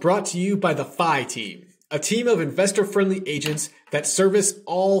Investify was brought to you by the FI team, a team of investor-friendly agents that service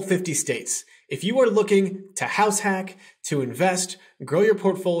all 50 states. If you are looking to house hack, to invest, grow your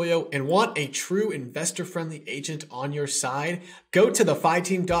portfolio, and want a true investor-friendly agent on your side, go to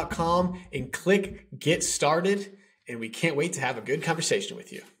thefiteam.com and click Get Started, and we can't wait to have a good conversation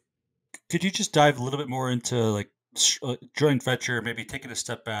with you. Could you just dive a little bit more into like joint venture, maybe taking a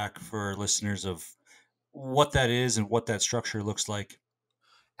step back for listeners of what that is and what that structure looks like?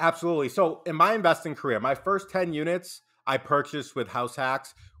 Absolutely. So in my investing career, my first 10 units I purchased with house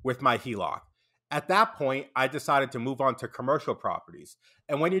hacks with my HELOC. At that point, I decided to move on to commercial properties.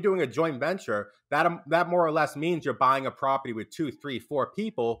 And when you're doing a joint venture, that more or less means you're buying a property with 2, 3, 4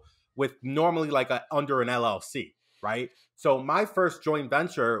 people with normally like under an LLC, right? So my first joint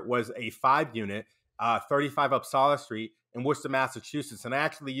venture was a 5-unit, 35 Uppsala Street in Worcester, Massachusetts. And I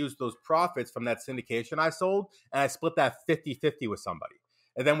actually used those profits from that syndication I sold, and I split that 50-50 with somebody.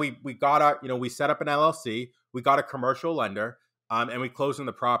 And then we got we set up an LLC, we got a commercial lender, and we closed on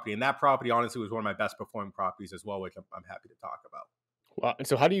the property. And that property, honestly, was one of my best performing properties as well, which I'm happy to talk about. Wow. And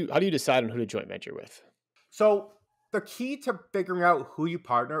so how do you decide on who to joint venture with? So the key to figuring out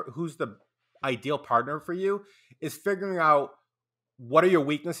who's the ideal partner for you, is figuring out what are your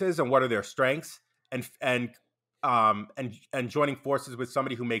weaknesses and what are their strengths, and joining forces with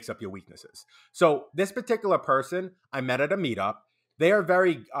somebody who makes up your weaknesses. So this particular person I met at a meetup. they are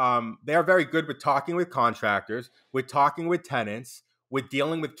very good with talking with contractors, with talking with tenants, with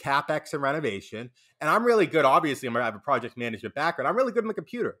dealing with CapEx and renovation. And I'm really good. Obviously, I have a project management background. I'm really good on the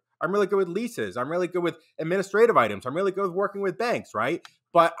computer. I'm really good with leases. I'm really good with administrative items. I'm really good with working with banks, right?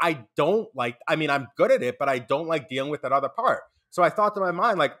 But I'm good at it, but I don't like dealing with that other part. So I thought to my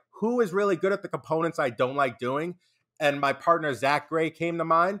mind, like, who is really good at the components I don't like doing? And my partner, Zach Gray, came to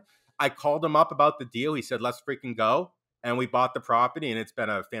mind. I called him up about the deal. He said, let's freaking go. And we bought the property, and it's been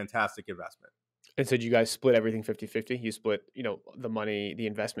a fantastic investment. And so you guys split everything 50-50? You split, the money, the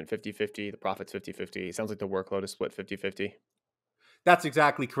investment 50-50, the profits 50-50. It sounds like the workload is split 50-50. That's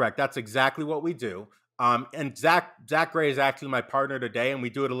exactly correct. That's exactly what we do. And Zach Gray is actually my partner today, and we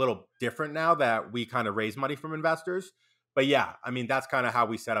do it a little different now that we kind of raise money from investors. But yeah, I mean, that's kind of how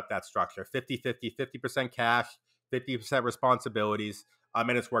we set up that structure. 50-50, 50% cash, 50% responsibilities. And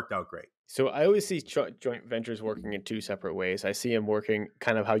it's worked out great. So I always see joint ventures working in two separate ways. I see them working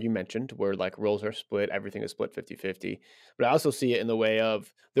kind of how you mentioned, where like roles are split, everything is split 50-50. But I also see it in the way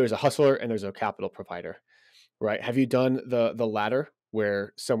of there's a hustler and there's a capital provider, right? Have you done the latter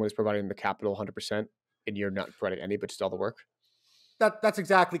where someone is providing the capital 100% and you're not providing any, but just all the work? That's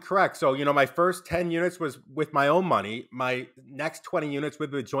exactly correct. So, my first 10 units was with my own money. My next 20 units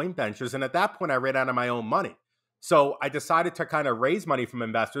with the joint ventures. And at that point, I ran out of my own money. So I decided to kind of raise money from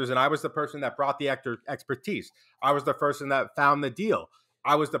investors, and I was the person that brought the expertise. I was the person that found the deal.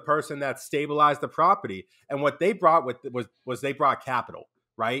 I was the person that stabilized the property. And what they brought was they brought capital,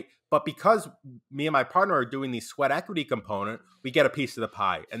 right? But because me and my partner are doing the sweat equity component, we get a piece of the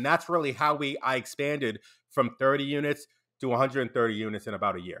pie. And that's really how I expanded from 30 units to 130 units in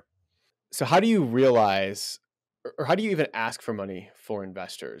about a year. So how do you realize, or how do you even ask for money for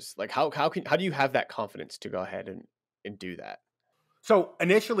investors? Like how do you have that confidence to go ahead and do that? So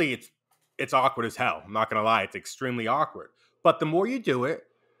initially it's awkward as hell. I'm not going to lie. It's extremely awkward. But the more you do it,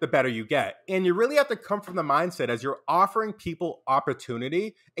 the better you get. And you really have to come from the mindset as you're offering people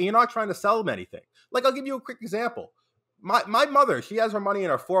opportunity and you're not trying to sell them anything. Like, I'll give you a quick example. My mother, she has her money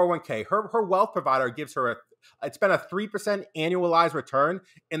in her 401k. Her wealth provider gives her it's been a 3% annualized return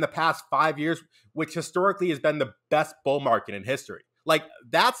in the past 5 years, which historically has been the best bull market in history. Like,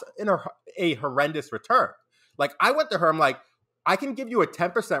 that's a horrendous return. Like, I went to her, I'm like, I can give you a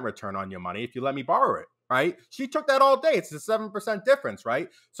 10% return on your money if you let me borrow it, right? She took that all day. It's a 7% difference, right?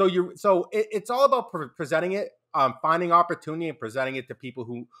 So it's all about presenting it, finding opportunity and presenting it to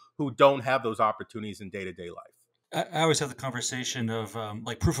people who don't have those opportunities in day-to-day life. I always have the conversation of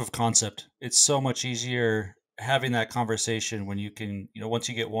like proof of concept. It's so much easier having that conversation when you can, once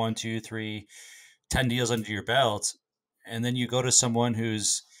you get 1, 2, 3, 10 deals under your belt, and then you go to someone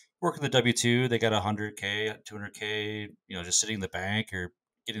who's working the W-2, they got 100K, 200K, just sitting in the bank or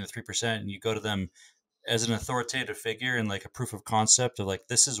getting the 3%, and you go to them as an authoritative figure and like a proof of concept of like,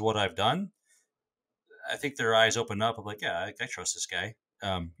 this is what I've done. I think their eyes open up. I'm like, yeah, I trust this guy.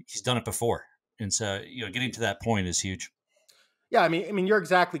 He's done it before. And so, getting to that point is huge. Yeah, I mean, you're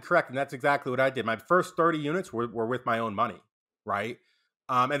exactly correct. And that's exactly what I did. My first 30 units were with my own money, right?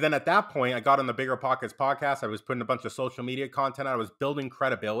 And then at that point, I got on the Bigger Pockets podcast. I was putting a bunch of social media content out. I was building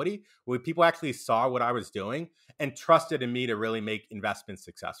credibility where people actually saw what I was doing and trusted in me to really make investments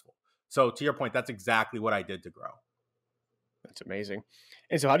successful. So to your point, that's exactly what I did to grow. That's amazing.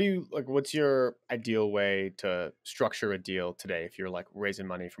 And so how do you, like, what's your ideal way to structure a deal today if you're like raising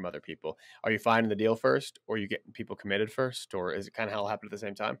money from other people? Are you finding the deal first, or are you getting people committed first, or is it kind of all happen at the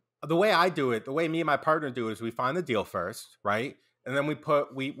same time? The way I do it, the way me and my partner do it is we find the deal first, right? And then we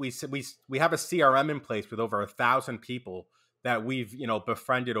have a CRM in place with over 1,000 people that we've,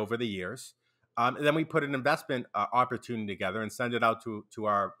 befriended over the years. And then we put an investment opportunity together and send it out to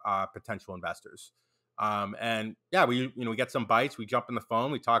our potential investors. And yeah, we get some bites. We jump on the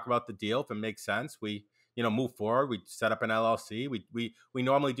phone. We talk about the deal. If it makes sense, we move forward. We set up an LLC. We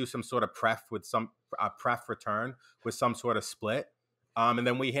normally do some sort of pref with some pref return with some sort of split. And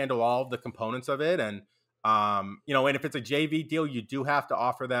then we handle all of the components of it. And and if it's a JV deal, you do have to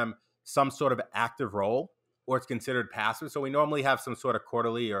offer them some sort of active role, or it's considered passive. So we normally have some sort of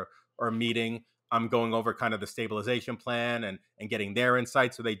quarterly or meeting. I'm going over kind of the stabilization plan and getting their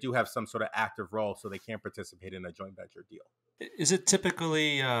insights. So they do have some sort of active role, so they can't participate in a joint venture deal. Is it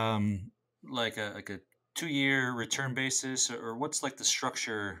typically like a 2-year return basis, or what's like the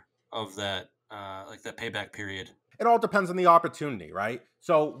structure of that, like that payback period? It all depends on the opportunity, right?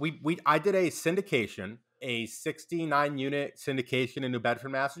 So I did a syndication, a 69 unit syndication in New Bedford,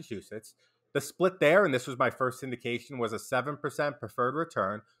 Massachusetts. The split there, and this was my first syndication, was a 7% preferred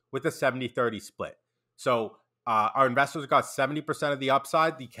return with a 70-30 split. So Our investors got 70% of the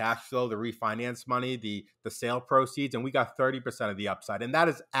upside, the cash flow, the refinance money, the sale proceeds, and we got 30% of the upside. And that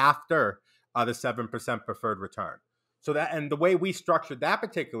is after the 7% preferred return. So that, and the way we structured that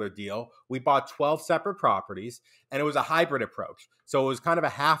particular deal, we bought 12 separate properties, and it was a hybrid approach. So it was kind of a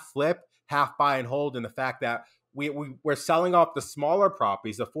half flip, half buy and hold, in the fact that we're selling off the smaller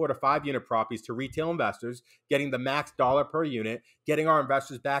properties, the 4 to 5 unit properties, to retail investors, getting the max dollar per unit, getting our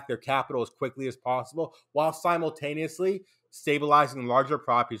investors back their capital as quickly as possible, while simultaneously stabilizing larger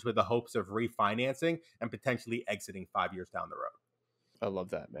properties with the hopes of refinancing and potentially exiting 5 years down the road. I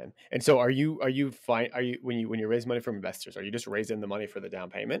love that, man. And so are you fine? Are you, when you raise money from investors, are you just raising the money for the down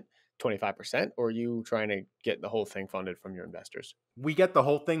payment, 25%, or are you trying to get the whole thing funded from your investors? We get the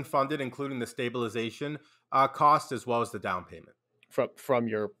whole thing funded, including the stabilization cost as well as the down payment. From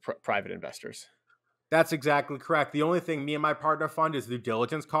your private investors? That's exactly correct. The only thing me and my partner fund is due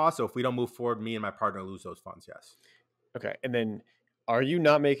diligence costs. So if we don't move forward, me and my partner lose those funds, yes. Okay. And then are you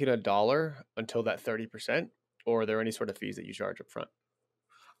not making a dollar until that 30%, or are there any sort of fees that you charge up front?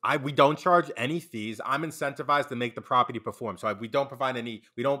 We don't charge any fees. I'm incentivized to make the property perform. So we don't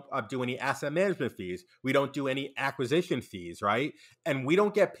do any asset management fees. We don't do any acquisition fees, right? And we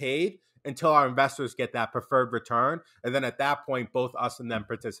don't get paid until our investors get that preferred return. And then at that point, both us and them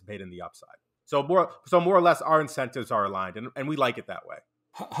participate in the upside. So more or less our incentives are aligned, and we like it that way.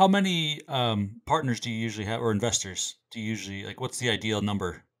 How many partners do you usually have, or investors do you usually, like, what's the ideal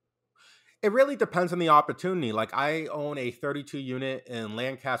number? It really depends on the opportunity. Like, I own a 32 unit in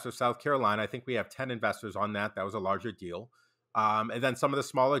Lancaster, South Carolina. I think we have 10 investors on that. That was a larger deal. And then some of the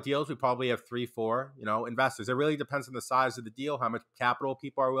smaller deals, we probably have 3, 4, investors. It really depends on the size of the deal, how much capital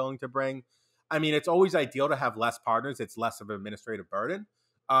people are willing to bring. I mean, it's always ideal to have less partners. It's less of an administrative burden,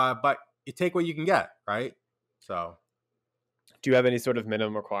 but you take what you can get, right? So, do you have any sort of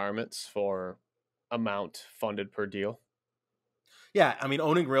minimum requirements for amount funded per deal? Yeah, I mean,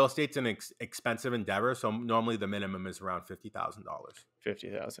 owning real estate's an expensive endeavor, so normally the minimum is around $50,000.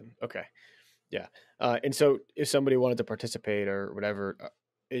 50,000. Okay, yeah. And so, if somebody wanted to participate or whatever,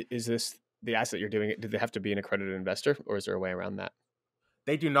 is this the asset you're doing? Do they have to be an accredited investor, or is there a way around that?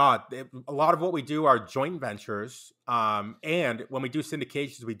 They do not. A lot of what we do are joint ventures, and when we do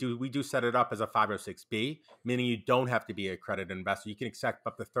syndications, we do set it up as a 506B, meaning you don't have to be an accredited investor. You can accept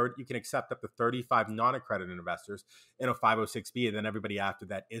up to 35 non-accredited investors in a 506B, and then everybody after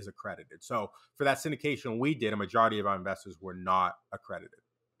that is accredited. So for that syndication we did, a majority of our investors were not accredited.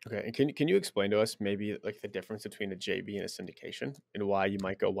 Okay, and can you explain to us maybe like the difference between a JV and a syndication, and why you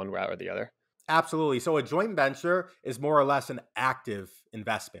might go one route or the other? Absolutely. So a joint venture is more or less an active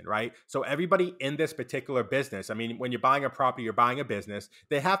investment, right? So everybody in this particular business, I mean, when you're buying a property, you're buying a business,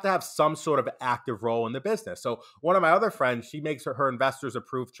 they have to have some sort of active role in the business. So one of my other friends, she makes her investors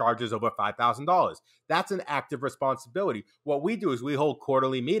approve charges over $5,000. That's an active responsibility. What we do is we hold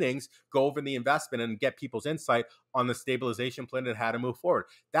quarterly meetings, go over the investment and get people's insight on the stabilization plan and how to move forward.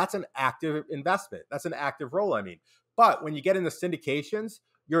 That's an active investment. That's an active role, I mean. But when you get into syndications,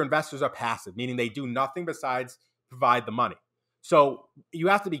 your investors are passive, meaning they do nothing besides provide the money. So you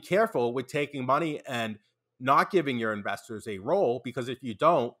have to be careful with taking money and not giving your investors a role, because if you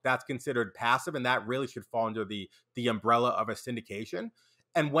don't, that's considered passive, and that really should fall under the umbrella of a syndication.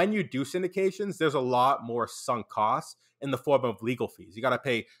 And when you do syndications, there's a lot more sunk costs in the form of legal fees. You got to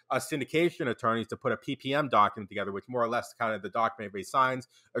pay syndication attorneys to put a PPM document together, which more or less kind of the document everybody signs,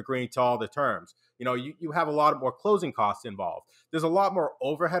 agreeing to all the terms. You have a lot more closing costs involved. There's a lot more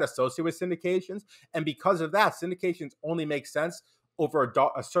overhead associated with syndications. And because of that, syndications only make sense over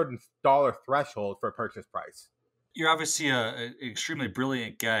a certain dollar threshold for a purchase price. You're obviously an extremely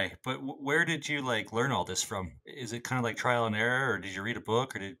brilliant guy, but where did you learn all this from? Is it kind of like trial and error, or did you read a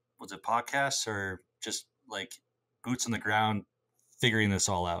book, or was it podcasts, or just boots on the ground figuring this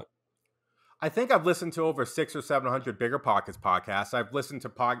all out? I think I've listened to over 600 or 700 Bigger Pockets podcasts. I've listened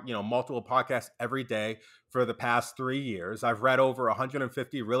to multiple podcasts every day for the past 3 years. I've read over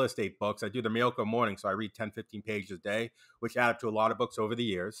 150 real estate books. I do the Miracle Morning, so I read 10, 15 pages a day, which add up to a lot of books over the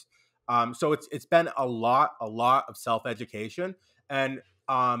years. So it's been a lot of self-education. And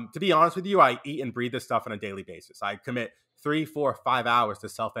to be honest with you, I eat and breathe this stuff on a daily basis. I commit 3, 4, 5 hours to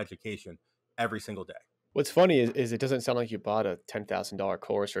self-education every single day. What's funny is it doesn't sound like you bought a $10,000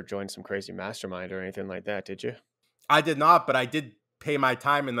 course or joined some crazy mastermind or anything like that, did you? I did not, but I did pay my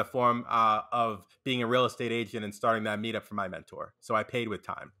time in the form of being a real estate agent and starting that meetup for my mentor. So I paid with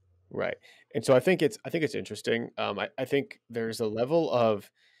time. Right. And so I think it's interesting. I think there's a level of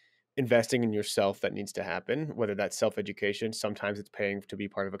investing in yourself that needs to happen, whether that's self-education. Sometimes it's paying to be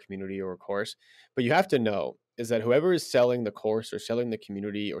part of a community or a course. But you have to know is that whoever is selling the course or selling the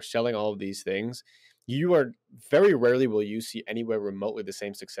community or selling all of these things you are very rarely will you see anywhere remotely the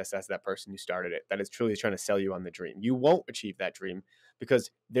same success as that person who started it, that is truly trying to sell you on the dream. You won't achieve that dream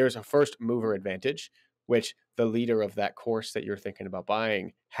because there's a first mover advantage, which the leader of that course that you're thinking about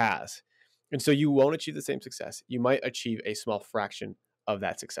buying has. And so you won't achieve the same success. You might achieve a small fraction of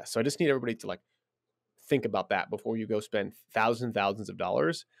that success. So I just need everybody to like think about that before you go spend thousands of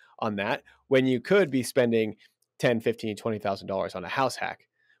dollars on that, when you could be spending $10, $15, $20,000 on a house hack,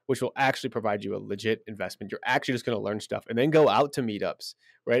 which will actually provide you a legit investment. You're actually just going to learn stuff and then go out to meetups,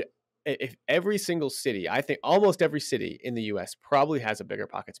 right? If every single city, I think almost every city in the US probably has a Bigger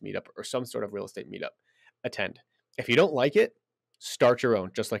Pockets meetup or some sort of real estate meetup. Attend. If you don't like it, start your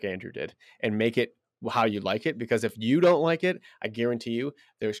own, just like Andrew did, and make it how you like it. Because if you don't like it, I guarantee you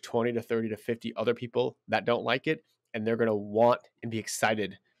there's 20 to 30 to 50 other people that don't like it, and they're going to want and be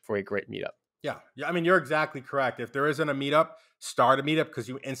excited for a great meetup. Yeah. I mean, you're exactly correct. If there isn't a meetup, start a meetup, because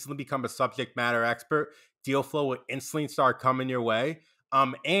you instantly become a subject matter expert. Deal flow will instantly start coming your way.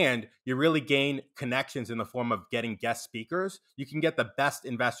 And you really gain connections in the form of getting guest speakers. You can get the best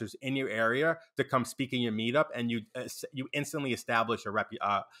investors in your area to come speak in your meetup, and you instantly establish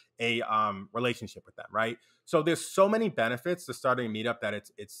a relationship with them, right? So there's so many benefits to starting a meetup that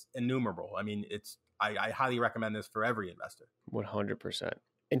it's innumerable. I mean, I highly recommend this for every investor. 100%.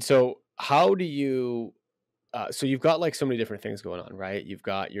 And so how do you, so you've got like so many different things going on, right? You've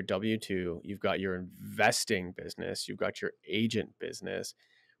got your W-2, you've got your investing business, you've got your agent business.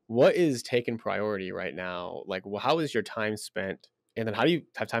 What is taking priority right now? Like, well, how is your time spent? And then how do you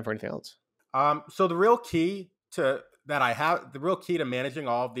have time for anything else? So the real key to managing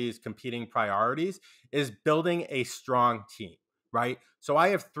all of these competing priorities is building a strong team, right? So I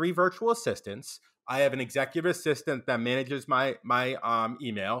have 3 virtual assistants. I have an executive assistant that manages my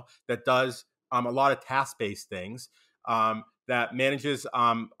email, that does a lot of task-based things, that manages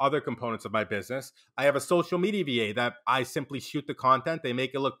other components of my business. I have a social media VA that I simply shoot the content. They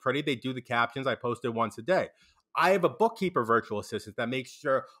make it look pretty. They do the captions. I post it once a day. I have a bookkeeper virtual assistant that makes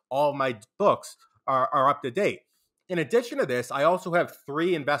sure all my books are up to date. In addition to this, I also have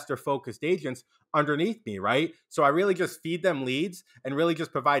 3 investor-focused agents underneath me, right? So I really just feed them leads and really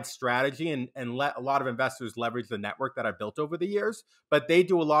just provide strategy and let a lot of investors leverage the network that I've built over the years. But they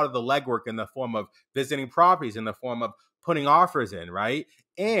do a lot of the legwork in the form of visiting properties, in the form of putting offers in, right?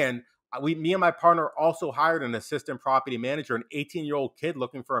 And me and my partner also hired an assistant property manager, an 18-year-old kid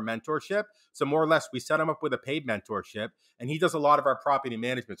looking for a mentorship. So more or less, we set him up with a paid mentorship, and he does a lot of our property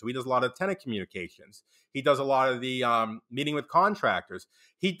management. So he does a lot of tenant communications. He does a lot of the meeting with contractors.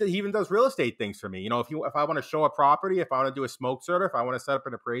 He even does real estate things for me. You know, if I want to show a property, if I want to do a smoke certificate, if I want to set up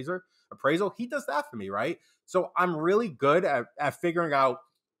an appraisal, he does that for me, right? So I'm really good at figuring out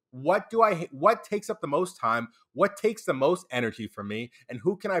what takes up the most time, what takes the most energy from me, and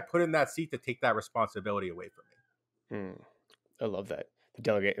who can I put in that seat to take that responsibility away from me. I love that. The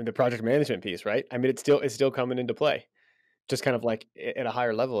delegate, the project management piece, right? I mean, it's still coming into play, just kind of like at a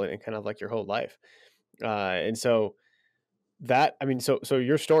higher level and kind of like your whole life. And so that, I mean, so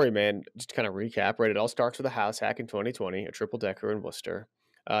your story, man, just to kind of recap, right? It all starts with a house hack in 2020, a triple decker in Worcester.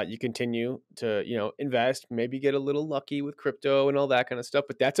 You continue to, invest, maybe get a little lucky with crypto and all that kind of stuff,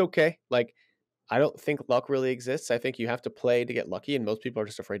 but that's okay. Like, I don't think luck really exists. I think you have to play to get lucky, and most people are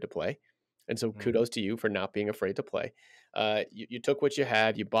just afraid to play. And so kudos to you for not being afraid to play. You took what you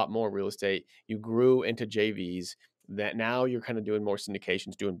had, you bought more real estate, you grew into JVs, that now you're kind of doing more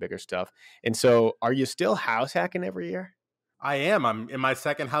syndications, doing bigger stuff. And so are you still house hacking every year? I am. I'm in my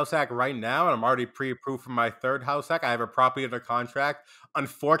 2nd house hack right now, and I'm already pre-approved for my 3rd house hack. I have a property under contract.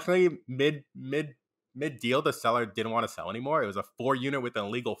 Unfortunately, mid deal, the seller didn't want to sell anymore. It was a 4-unit with an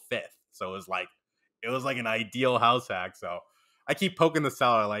illegal 5th, so it was like an ideal house hack. So I keep poking the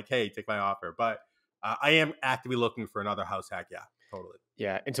seller like, "Hey, take my offer." But I am actively looking for another house hack. Yeah, totally.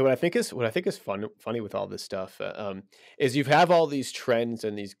 Yeah, and so what I think is funny with all this stuff is you have all these trends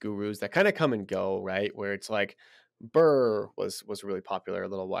and these gurus that kind of come and go, right? Where it's like, Burr was really popular a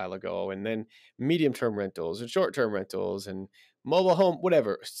little while ago, and then medium-term rentals and short-term rentals and mobile home,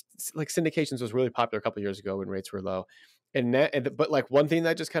 whatever. Like syndications was really popular a couple of years ago when rates were low, but like one thing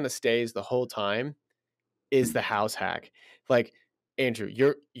that just kind of stays the whole time is the house hack. Like, Andrew,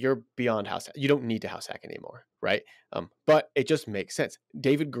 you're beyond house hack. You don't need to house hack anymore, right? But it just makes sense.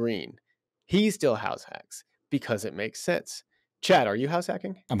 David Green, he still house hacks because it makes sense. Chad, are you house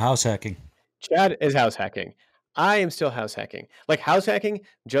hacking? I'm house hacking. Chad is house hacking. I am still house hacking. Like, house hacking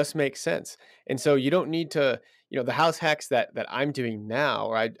just makes sense. And so you don't need to, the house hacks that I'm doing now,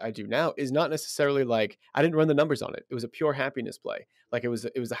 or I do now, is not necessarily like, I didn't run the numbers on it. It was a pure happiness play. Like, it was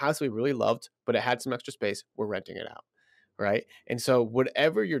a house we really loved, but it had some extra space. We're renting it out, right? And so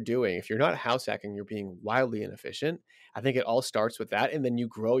whatever you're doing, if you're not house hacking, you're being wildly inefficient. I think it all starts with that, and then you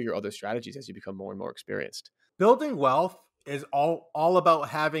grow your other strategies as you become more and more experienced. Building wealth is all about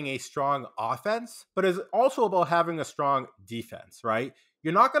having a strong offense, but is also about having a strong defense, right?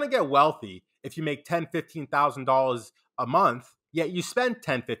 You're not going to get wealthy if you make $10,000, $15,000 a month, yet you spend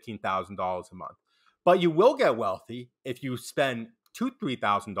 $10,000, $15,000 a month. But you will get wealthy if you spend $2,000,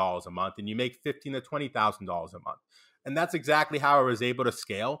 $3,000 a month and you make $15,000 to $20,000 a month. And that's exactly how I was able to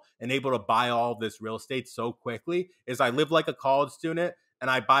scale and able to buy all this real estate so quickly. Is I live like a college student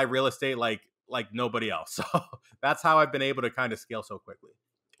and I buy real estate like nobody else. So that's how I've been able to kind of scale so quickly.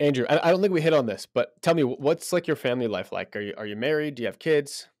 Andrew, I don't think we hit on this, but tell me, what's like your family life like? Are you married? Do you have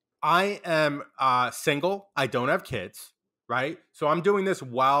kids? I am single. I don't have kids, right? So I'm doing this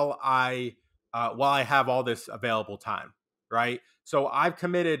while I have all this available time, right? So I've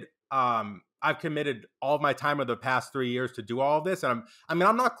committed all of my time over the past 3 years to do all of this, and I'm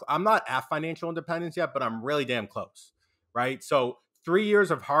not at financial independence yet, but I'm really damn close, right? So 3 years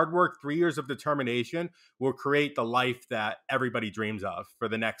of hard work, 3 years of determination will create the life that everybody dreams of for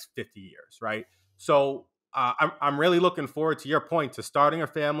the next 50 years, right? So I'm really looking forward, to your point, to starting a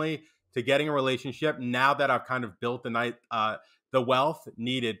family, to getting a relationship. Now that I've kind of built the wealth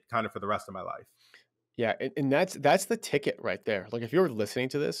needed kind of for the rest of my life. Yeah, and that's the ticket right there. Like if you're listening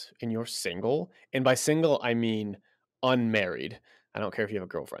to this and you're single, and by single I mean unmarried. I don't care if you have a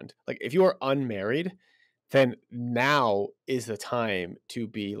girlfriend. Like if you are unmarried, then now is the time to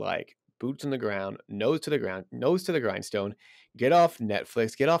be like boots on the ground, nose to the ground, nose to the grindstone. Get off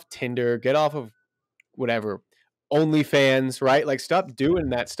Netflix, get off Tinder, get off of whatever, OnlyFans, right? Like stop doing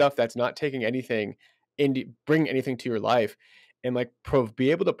that stuff that's not taking anything bring anything to your life, and like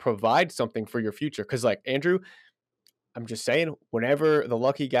be able to provide something for your future. Cause like Andrew, I'm just saying, whenever the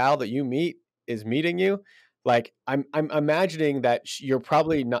lucky gal that you meet is meeting you, like I'm imagining that you're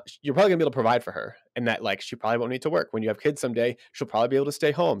probably gonna be able to provide for her, and that like she probably won't need to work. When you have kids someday, she'll probably be able to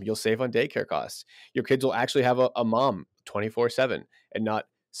stay home. You'll save on daycare costs. Your kids will actually have a mom 24/7 and not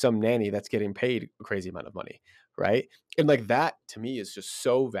some nanny that's getting paid a crazy amount of money, right? And like that to me is just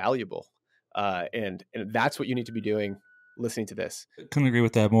so valuable, and that's what you need to be doing. Listening to this, Couldn't agree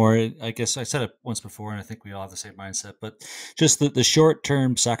with that more. I guess I said it once before, and I think we all have the same mindset. But just the short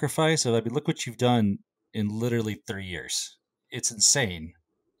term sacrifice of, I mean, look what you've done in literally 3 years. It's insane.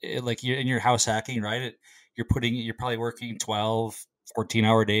 Like you're in your house hacking, right? You're probably working 12,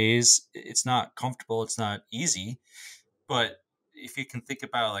 14-hour days. It's not comfortable. It's not easy. But if you can think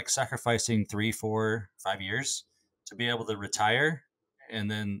about like sacrificing 3, 4, 5 years to be able to retire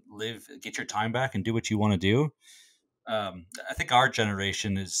and then get your time back and do what you want to do. I think our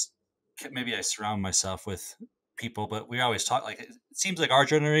generation is, maybe I surround myself with people, but we always talk like, it seems like our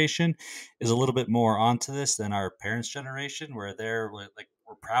generation is a little bit more onto this than our parents' generation, where they're like,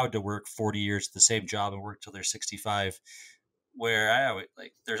 we're proud to work 40 years at the same job and work till they're 65. Where I always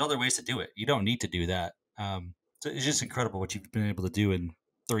like, there's other ways to do it. You don't need to do that. So it's just incredible what you've been able to do in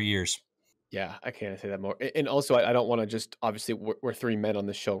 3 years. yeah, I can't say that more. And also, I don't want to just, obviously, we're three men on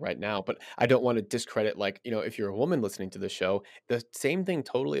the show right now, but I don't want to discredit, like, if you're a woman listening to the show, the same thing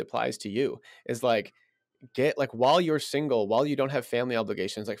totally applies to you. Is like, get, like, while you're single, while you don't have family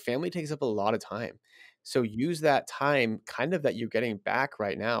obligations, like, family takes up a lot of time. So use that time kind of that you're getting back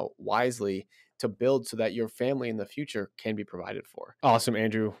right now wisely to build so that your family in the future can be provided for. Awesome,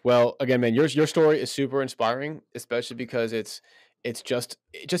 Andrew. Well, again, man, your story is super inspiring, especially because it just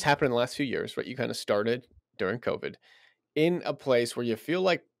happened in the last few years, right? You kind of started during COVID in a place where you feel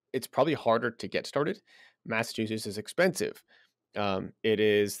like it's probably harder to get started. Massachusetts is expensive. It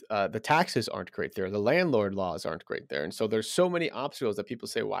is the taxes aren't great there. The landlord laws aren't great there, and so there's so many obstacles that people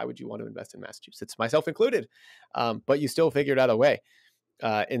say, "Why would you want to invest in Massachusetts?" Myself included. But you still figured out a way,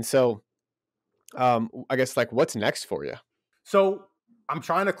 and so I guess, like, what's next for you? So I'm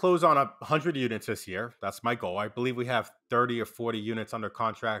trying to close on 100 units this year. That's my goal. I believe we have 30 or 40 units under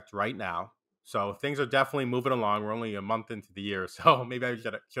contract right now. So things are definitely moving along. We're only a month into the year, so maybe I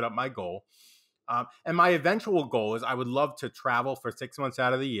should up my goal. And my eventual goal is I would love to travel for 6 months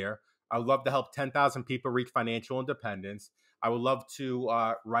out of the year. I would love to help 10,000 people reach financial independence. I would love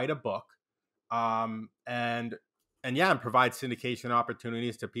to write a book, and yeah, and provide syndication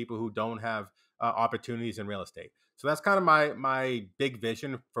opportunities to people who don't have opportunities in real estate. So that's kind of my big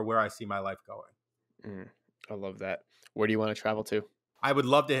vision for where I see my life going. I love that. Where do you want to travel to? I would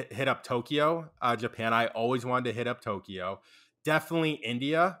love to hit up Tokyo, Japan. I always wanted to hit up Tokyo. Definitely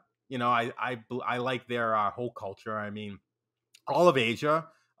India. I like their whole culture. I mean, all of Asia.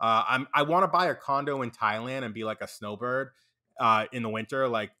 I want to buy a condo in Thailand and be like a snowbird in the winter.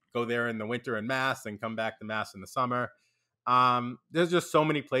 Like go there in the winter in Mass and come back to Mass in the summer. There's just so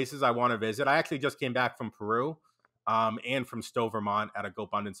many places I want to visit. I actually just came back from Peru and from Stowe, Vermont at a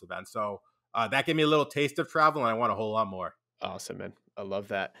GoBundance event. So that gave me a little taste of travel, and I want a whole lot more. Awesome, man. I love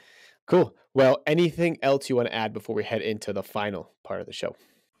that. Cool. Well, anything else you want to add before we head into the final part of the show?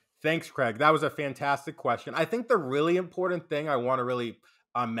 Thanks, Craig. That was a fantastic question. I think the really important thing I want to really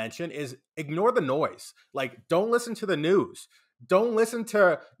mention is ignore the noise. Like, don't listen to the news. Don't listen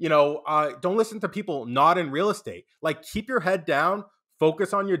to, don't listen to people not in real estate. Like, keep your head down,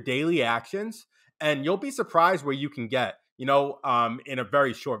 focus on your daily actions, and you'll be surprised where you can get, in a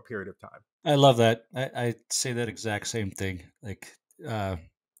very short period of time. I love that. I say that exact same thing. Like,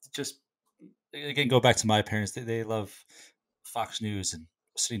 just again, go back to my parents. They love Fox News and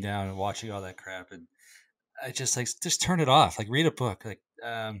sitting down and watching all that crap. And I just turn it off. Like, read a book. Like,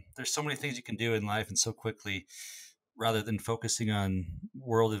 there's so many things you can do in life and so quickly, rather than focusing on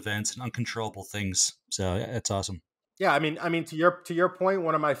world events and uncontrollable things. So yeah, it's awesome. Yeah, I mean, to your point,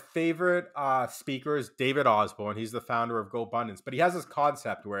 one of my favorite speakers, David Osborne. He's the founder of GoBundance, but he has this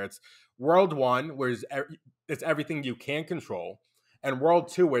concept where it's world one, where it's everything you can control, and world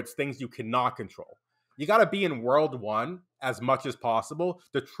two, where it's things you cannot control. You got to be in world one as much as possible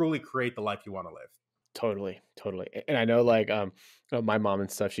to truly create the life you want to live. Totally. And I know, like, my mom and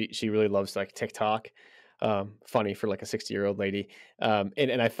stuff, she really loves like TikTok. Funny for like a 60-year-old lady.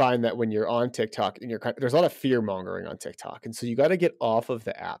 And I find that when you're on TikTok and there's a lot of fear mongering on TikTok. And so you got to get off of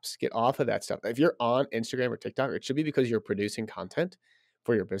the apps, get off of that stuff. If you're on Instagram or TikTok, it should be because you're producing content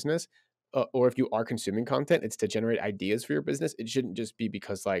for your business. Or if you are consuming content, it's to generate ideas for your business. It shouldn't just be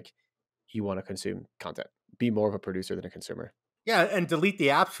because like you want to consume content. Be more of a producer than a consumer. Yeah, and delete the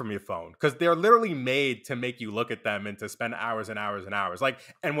apps from your phone, because they're literally made to make you look at them and to spend hours and hours and hours. Like,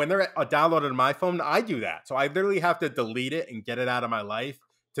 and when they're downloaded on my phone, I do that. So I literally have to delete it and get it out of my life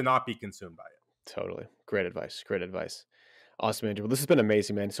to not be consumed by it. Totally. Great advice. Awesome, Andrew. Well, this has been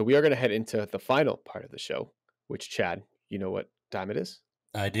amazing, man. So we are going to head into the final part of the show, which, Chad, you know what time it is?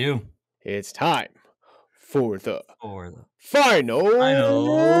 I do. It's time for the final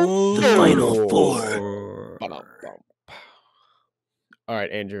four. All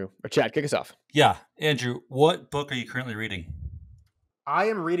right, Andrew, or Chad, kick us off. Yeah. Andrew, what book are you currently reading? I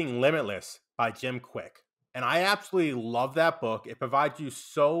am reading Limitless by Jim Quick, and I absolutely love that book. It provides you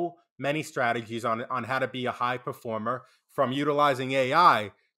so many strategies on how to be a high performer, from utilizing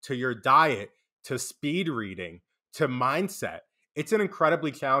AI to your diet to speed reading to mindset. It's an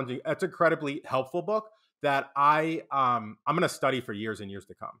incredibly helpful book that I'm going to study for years and years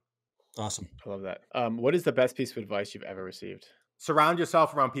to come. Awesome. I love that. What is the best piece of advice you've ever received? Surround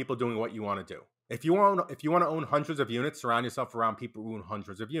yourself around people doing what you want to do. If you want to own hundreds of units, surround yourself around people who own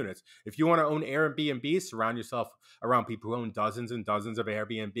hundreds of units. If you want to own Airbnbs, surround yourself around people who own dozens and dozens of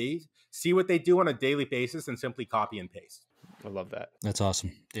Airbnbs. See what they do on a daily basis and simply copy and paste. I love that. That's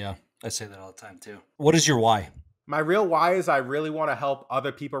awesome. Yeah, I say that all the time too. What is your why? My real why is I really want to help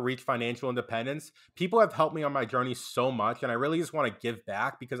other people reach financial independence. People have helped me on my journey so much, and I really just want to give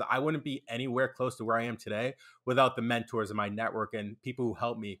back, because I wouldn't be anywhere close to where I am today without the mentors in my network and people who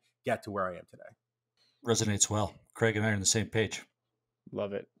helped me get to where I am today. Resonates well. Craig and I are on the same page.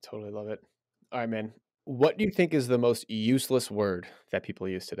 Love it. Totally love it. All right, man. What do you think is the most useless word that people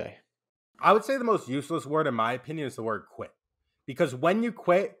use today? I would say the most useless word, in my opinion, is the word quit. Because when you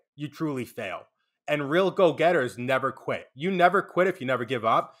quit, you truly fail. And real go-getters never quit. You never quit if you never give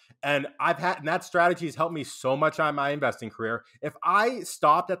up. And that strategy has helped me so much on my investing career. If I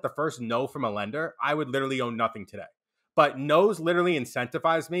stopped at the first no from a lender, I would literally own nothing today. But no's literally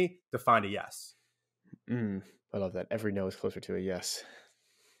incentivize me to find a yes. I love that. Every no is closer to a yes.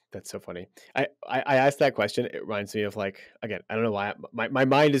 That's so funny. I asked that question. It reminds me of, like, again, I don't know why my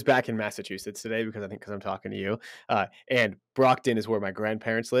mind is back in Massachusetts today, because I'm talking to you. And Brockton is where my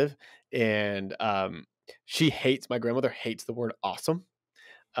grandparents live. And my grandmother hates the word awesome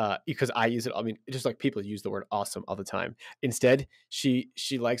because I use it. I mean, just like people use the word awesome all the time. Instead, she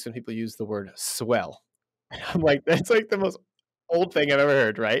likes when people use the word swell. I'm like, that's like the most old thing I've ever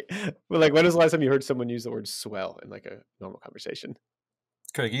heard, right? But like, when was the last time you heard someone use the word swell in like a normal conversation?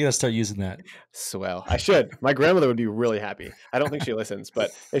 Craig, you gotta start using that. Swell. I should. My grandmother would be really happy. I don't think she listens,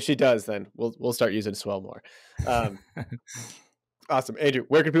 but if she does, then we'll start using swell more. Awesome. Andrew,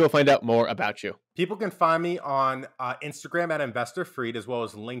 where can people find out more about you? People can find me on Instagram at Investor Freed, as well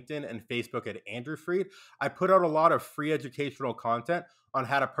as LinkedIn and Facebook at Andrew Freed. I put out a lot of free educational content on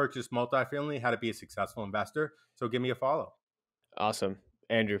how to purchase multifamily, how to be a successful investor. So give me a follow. Awesome.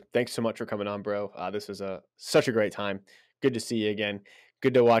 Andrew, thanks so much for coming on, bro. This was such a great time. Good to see you again.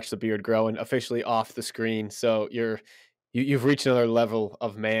 Good to watch the beard grow and officially off the screen. So you've reached another level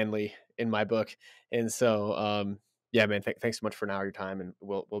of manly in my book. And so Yeah, man. Thanks so much for an hour of your time, and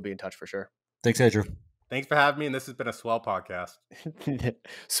we'll be in touch for sure. Thanks, Andrew. Thanks for having me, and this has been a swell podcast.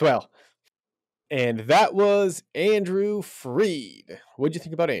 Swell. And that was Andrew Freed. What'd you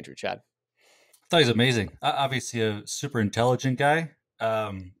think about Andrew, Chad? I thought he was amazing. Obviously a super intelligent guy.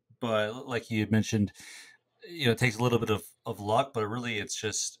 But like you mentioned, it takes a little bit of luck, but really it's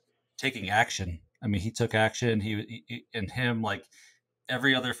just taking action. I mean, he took action. He and him, like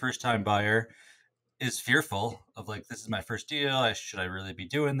every other first-time buyer, is fearful of like, this is my first deal. Should I really be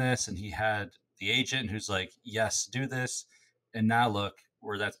doing this? And he had the agent who's like, yes, do this. And now look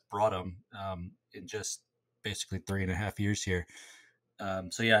where that's brought him in just basically 3.5 years here.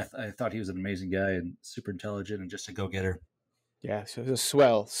 So yeah, I thought he was an amazing guy and super intelligent and just a go-getter. Yeah, so it was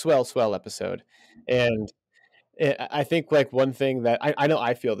a swell episode. And I think like one thing that I know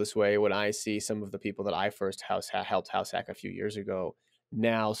I feel this way when I see some of the people that I first helped house hack a few years ago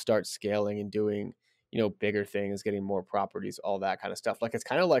now start scaling and doing, bigger things, getting more properties, all that kind of stuff. Like it's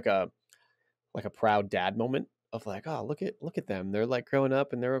kind of like a proud dad moment of like, oh, look at them. They're like growing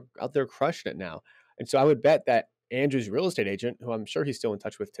up and they're out there crushing it now. And so I would bet that Andrew's real estate agent, who I'm sure he's still in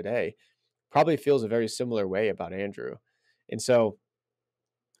touch with today, probably feels a very similar way about Andrew. And so,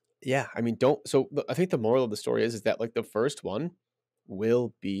 yeah, I mean, I think the moral of the story is that like the first one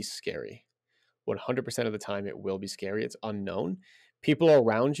will be scary. 100% of the time it will be scary. It's unknown. People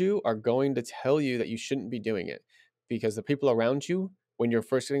around you are going to tell you that you shouldn't be doing it because the people around you, when you're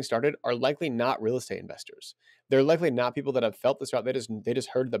first getting started, are likely not real estate investors. They're likely not people that have felt this route. They just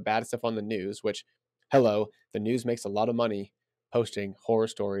heard the bad stuff on the news, which, hello, the news makes a lot of money posting horror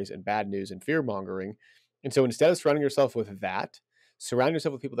stories and bad news and fear mongering. And so instead of surrounding yourself with that, surround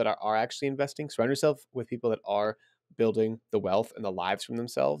yourself with people that are actually investing. Surround yourself with people that are building the wealth and the lives from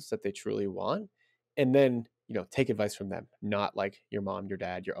themselves that they truly want. And then, take advice from them, not like your mom, your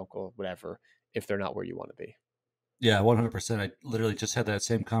dad, your uncle, whatever, if they're not where you want to be. Yeah, 100%. I literally just had that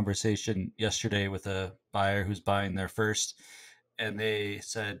same conversation yesterday with a buyer who's buying their first. And they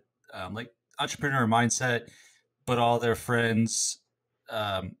said, like entrepreneur mindset, but all their friends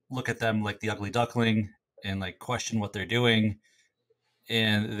look at them like the ugly duckling and like question what they're doing.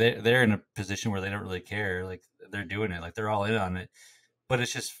 And they're in a position where they don't really care. Like they're doing it, like they're all in on it. But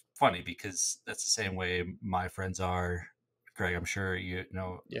it's just funny because that's the same way my friends are. Greg, I'm sure a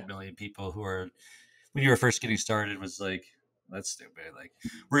million people who are, when you were first getting started, was like, that's stupid. Like,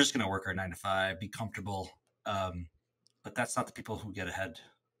 we're just going to work our 9 to 5, be comfortable. But that's not the people who get ahead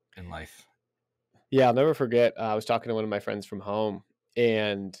in life. Yeah, I'll never forget. I was talking to one of my friends from home,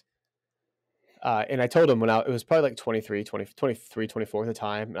 and I told him it was probably like 23, 24 at the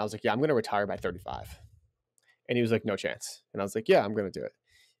time. And I was like, yeah, I'm going to retire by 35. And he was like, no chance. And I was like, yeah, I'm going to do it.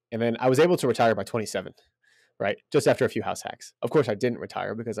 And then I was able to retire by 27, right? Just after a few house hacks. Of course, I didn't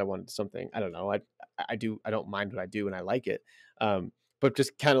retire because I wanted something. I don't know. I don't mind what I do and I like it. But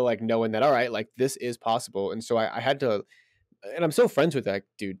just kind of like knowing that, all right, like this is possible. And so I had to, and I'm still friends with that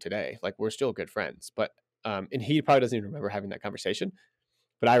dude today. Like we're still good friends, but, and he probably doesn't even remember having that conversation,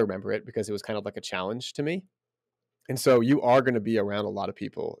 but I remember it because it was kind of like a challenge to me. And so you are going to be around a lot of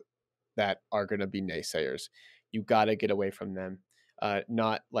people that are going to be naysayers. You got to get away from them.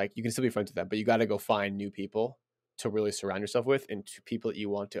 Not like you can still be friends with them, but you got to go find new people to really surround yourself with and to people that you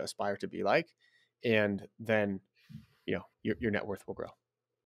want to aspire to be like. And then, your net worth will grow.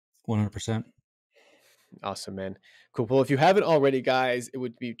 100%. Awesome, man. Cool. Well, if you haven't already, guys, it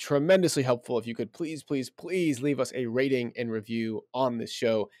would be tremendously helpful if you could please leave us a rating and review on this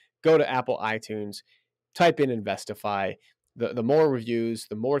show. Go to Apple iTunes, type in Investify. The more reviews,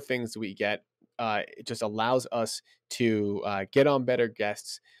 the more things we get. It just allows us to get on better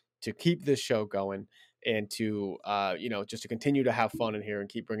guests, to keep this show going, and to just to continue to have fun in here and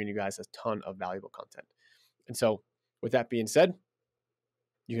keep bringing you guys a ton of valuable content. And so, with that being said,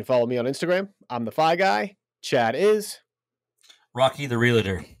 you can follow me on Instagram. I'm the Fi Guy. Chad is Rocky the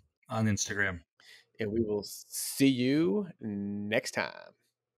Realtor on Instagram. And we will see you next time.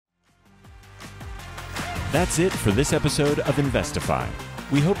 That's it for this episode of Investify.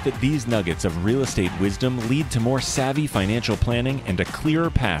 We hope that these nuggets of real estate wisdom lead to more savvy financial planning and a clearer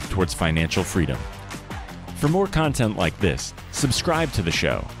path towards financial freedom. For more content like this, subscribe to the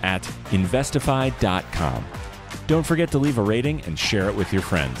show at investify.com. Don't forget to leave a rating and share it with your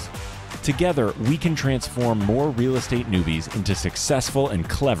friends. Together, we can transform more real estate newbies into successful and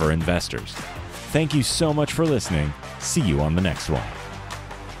clever investors. Thank you so much for listening. See you on the next one.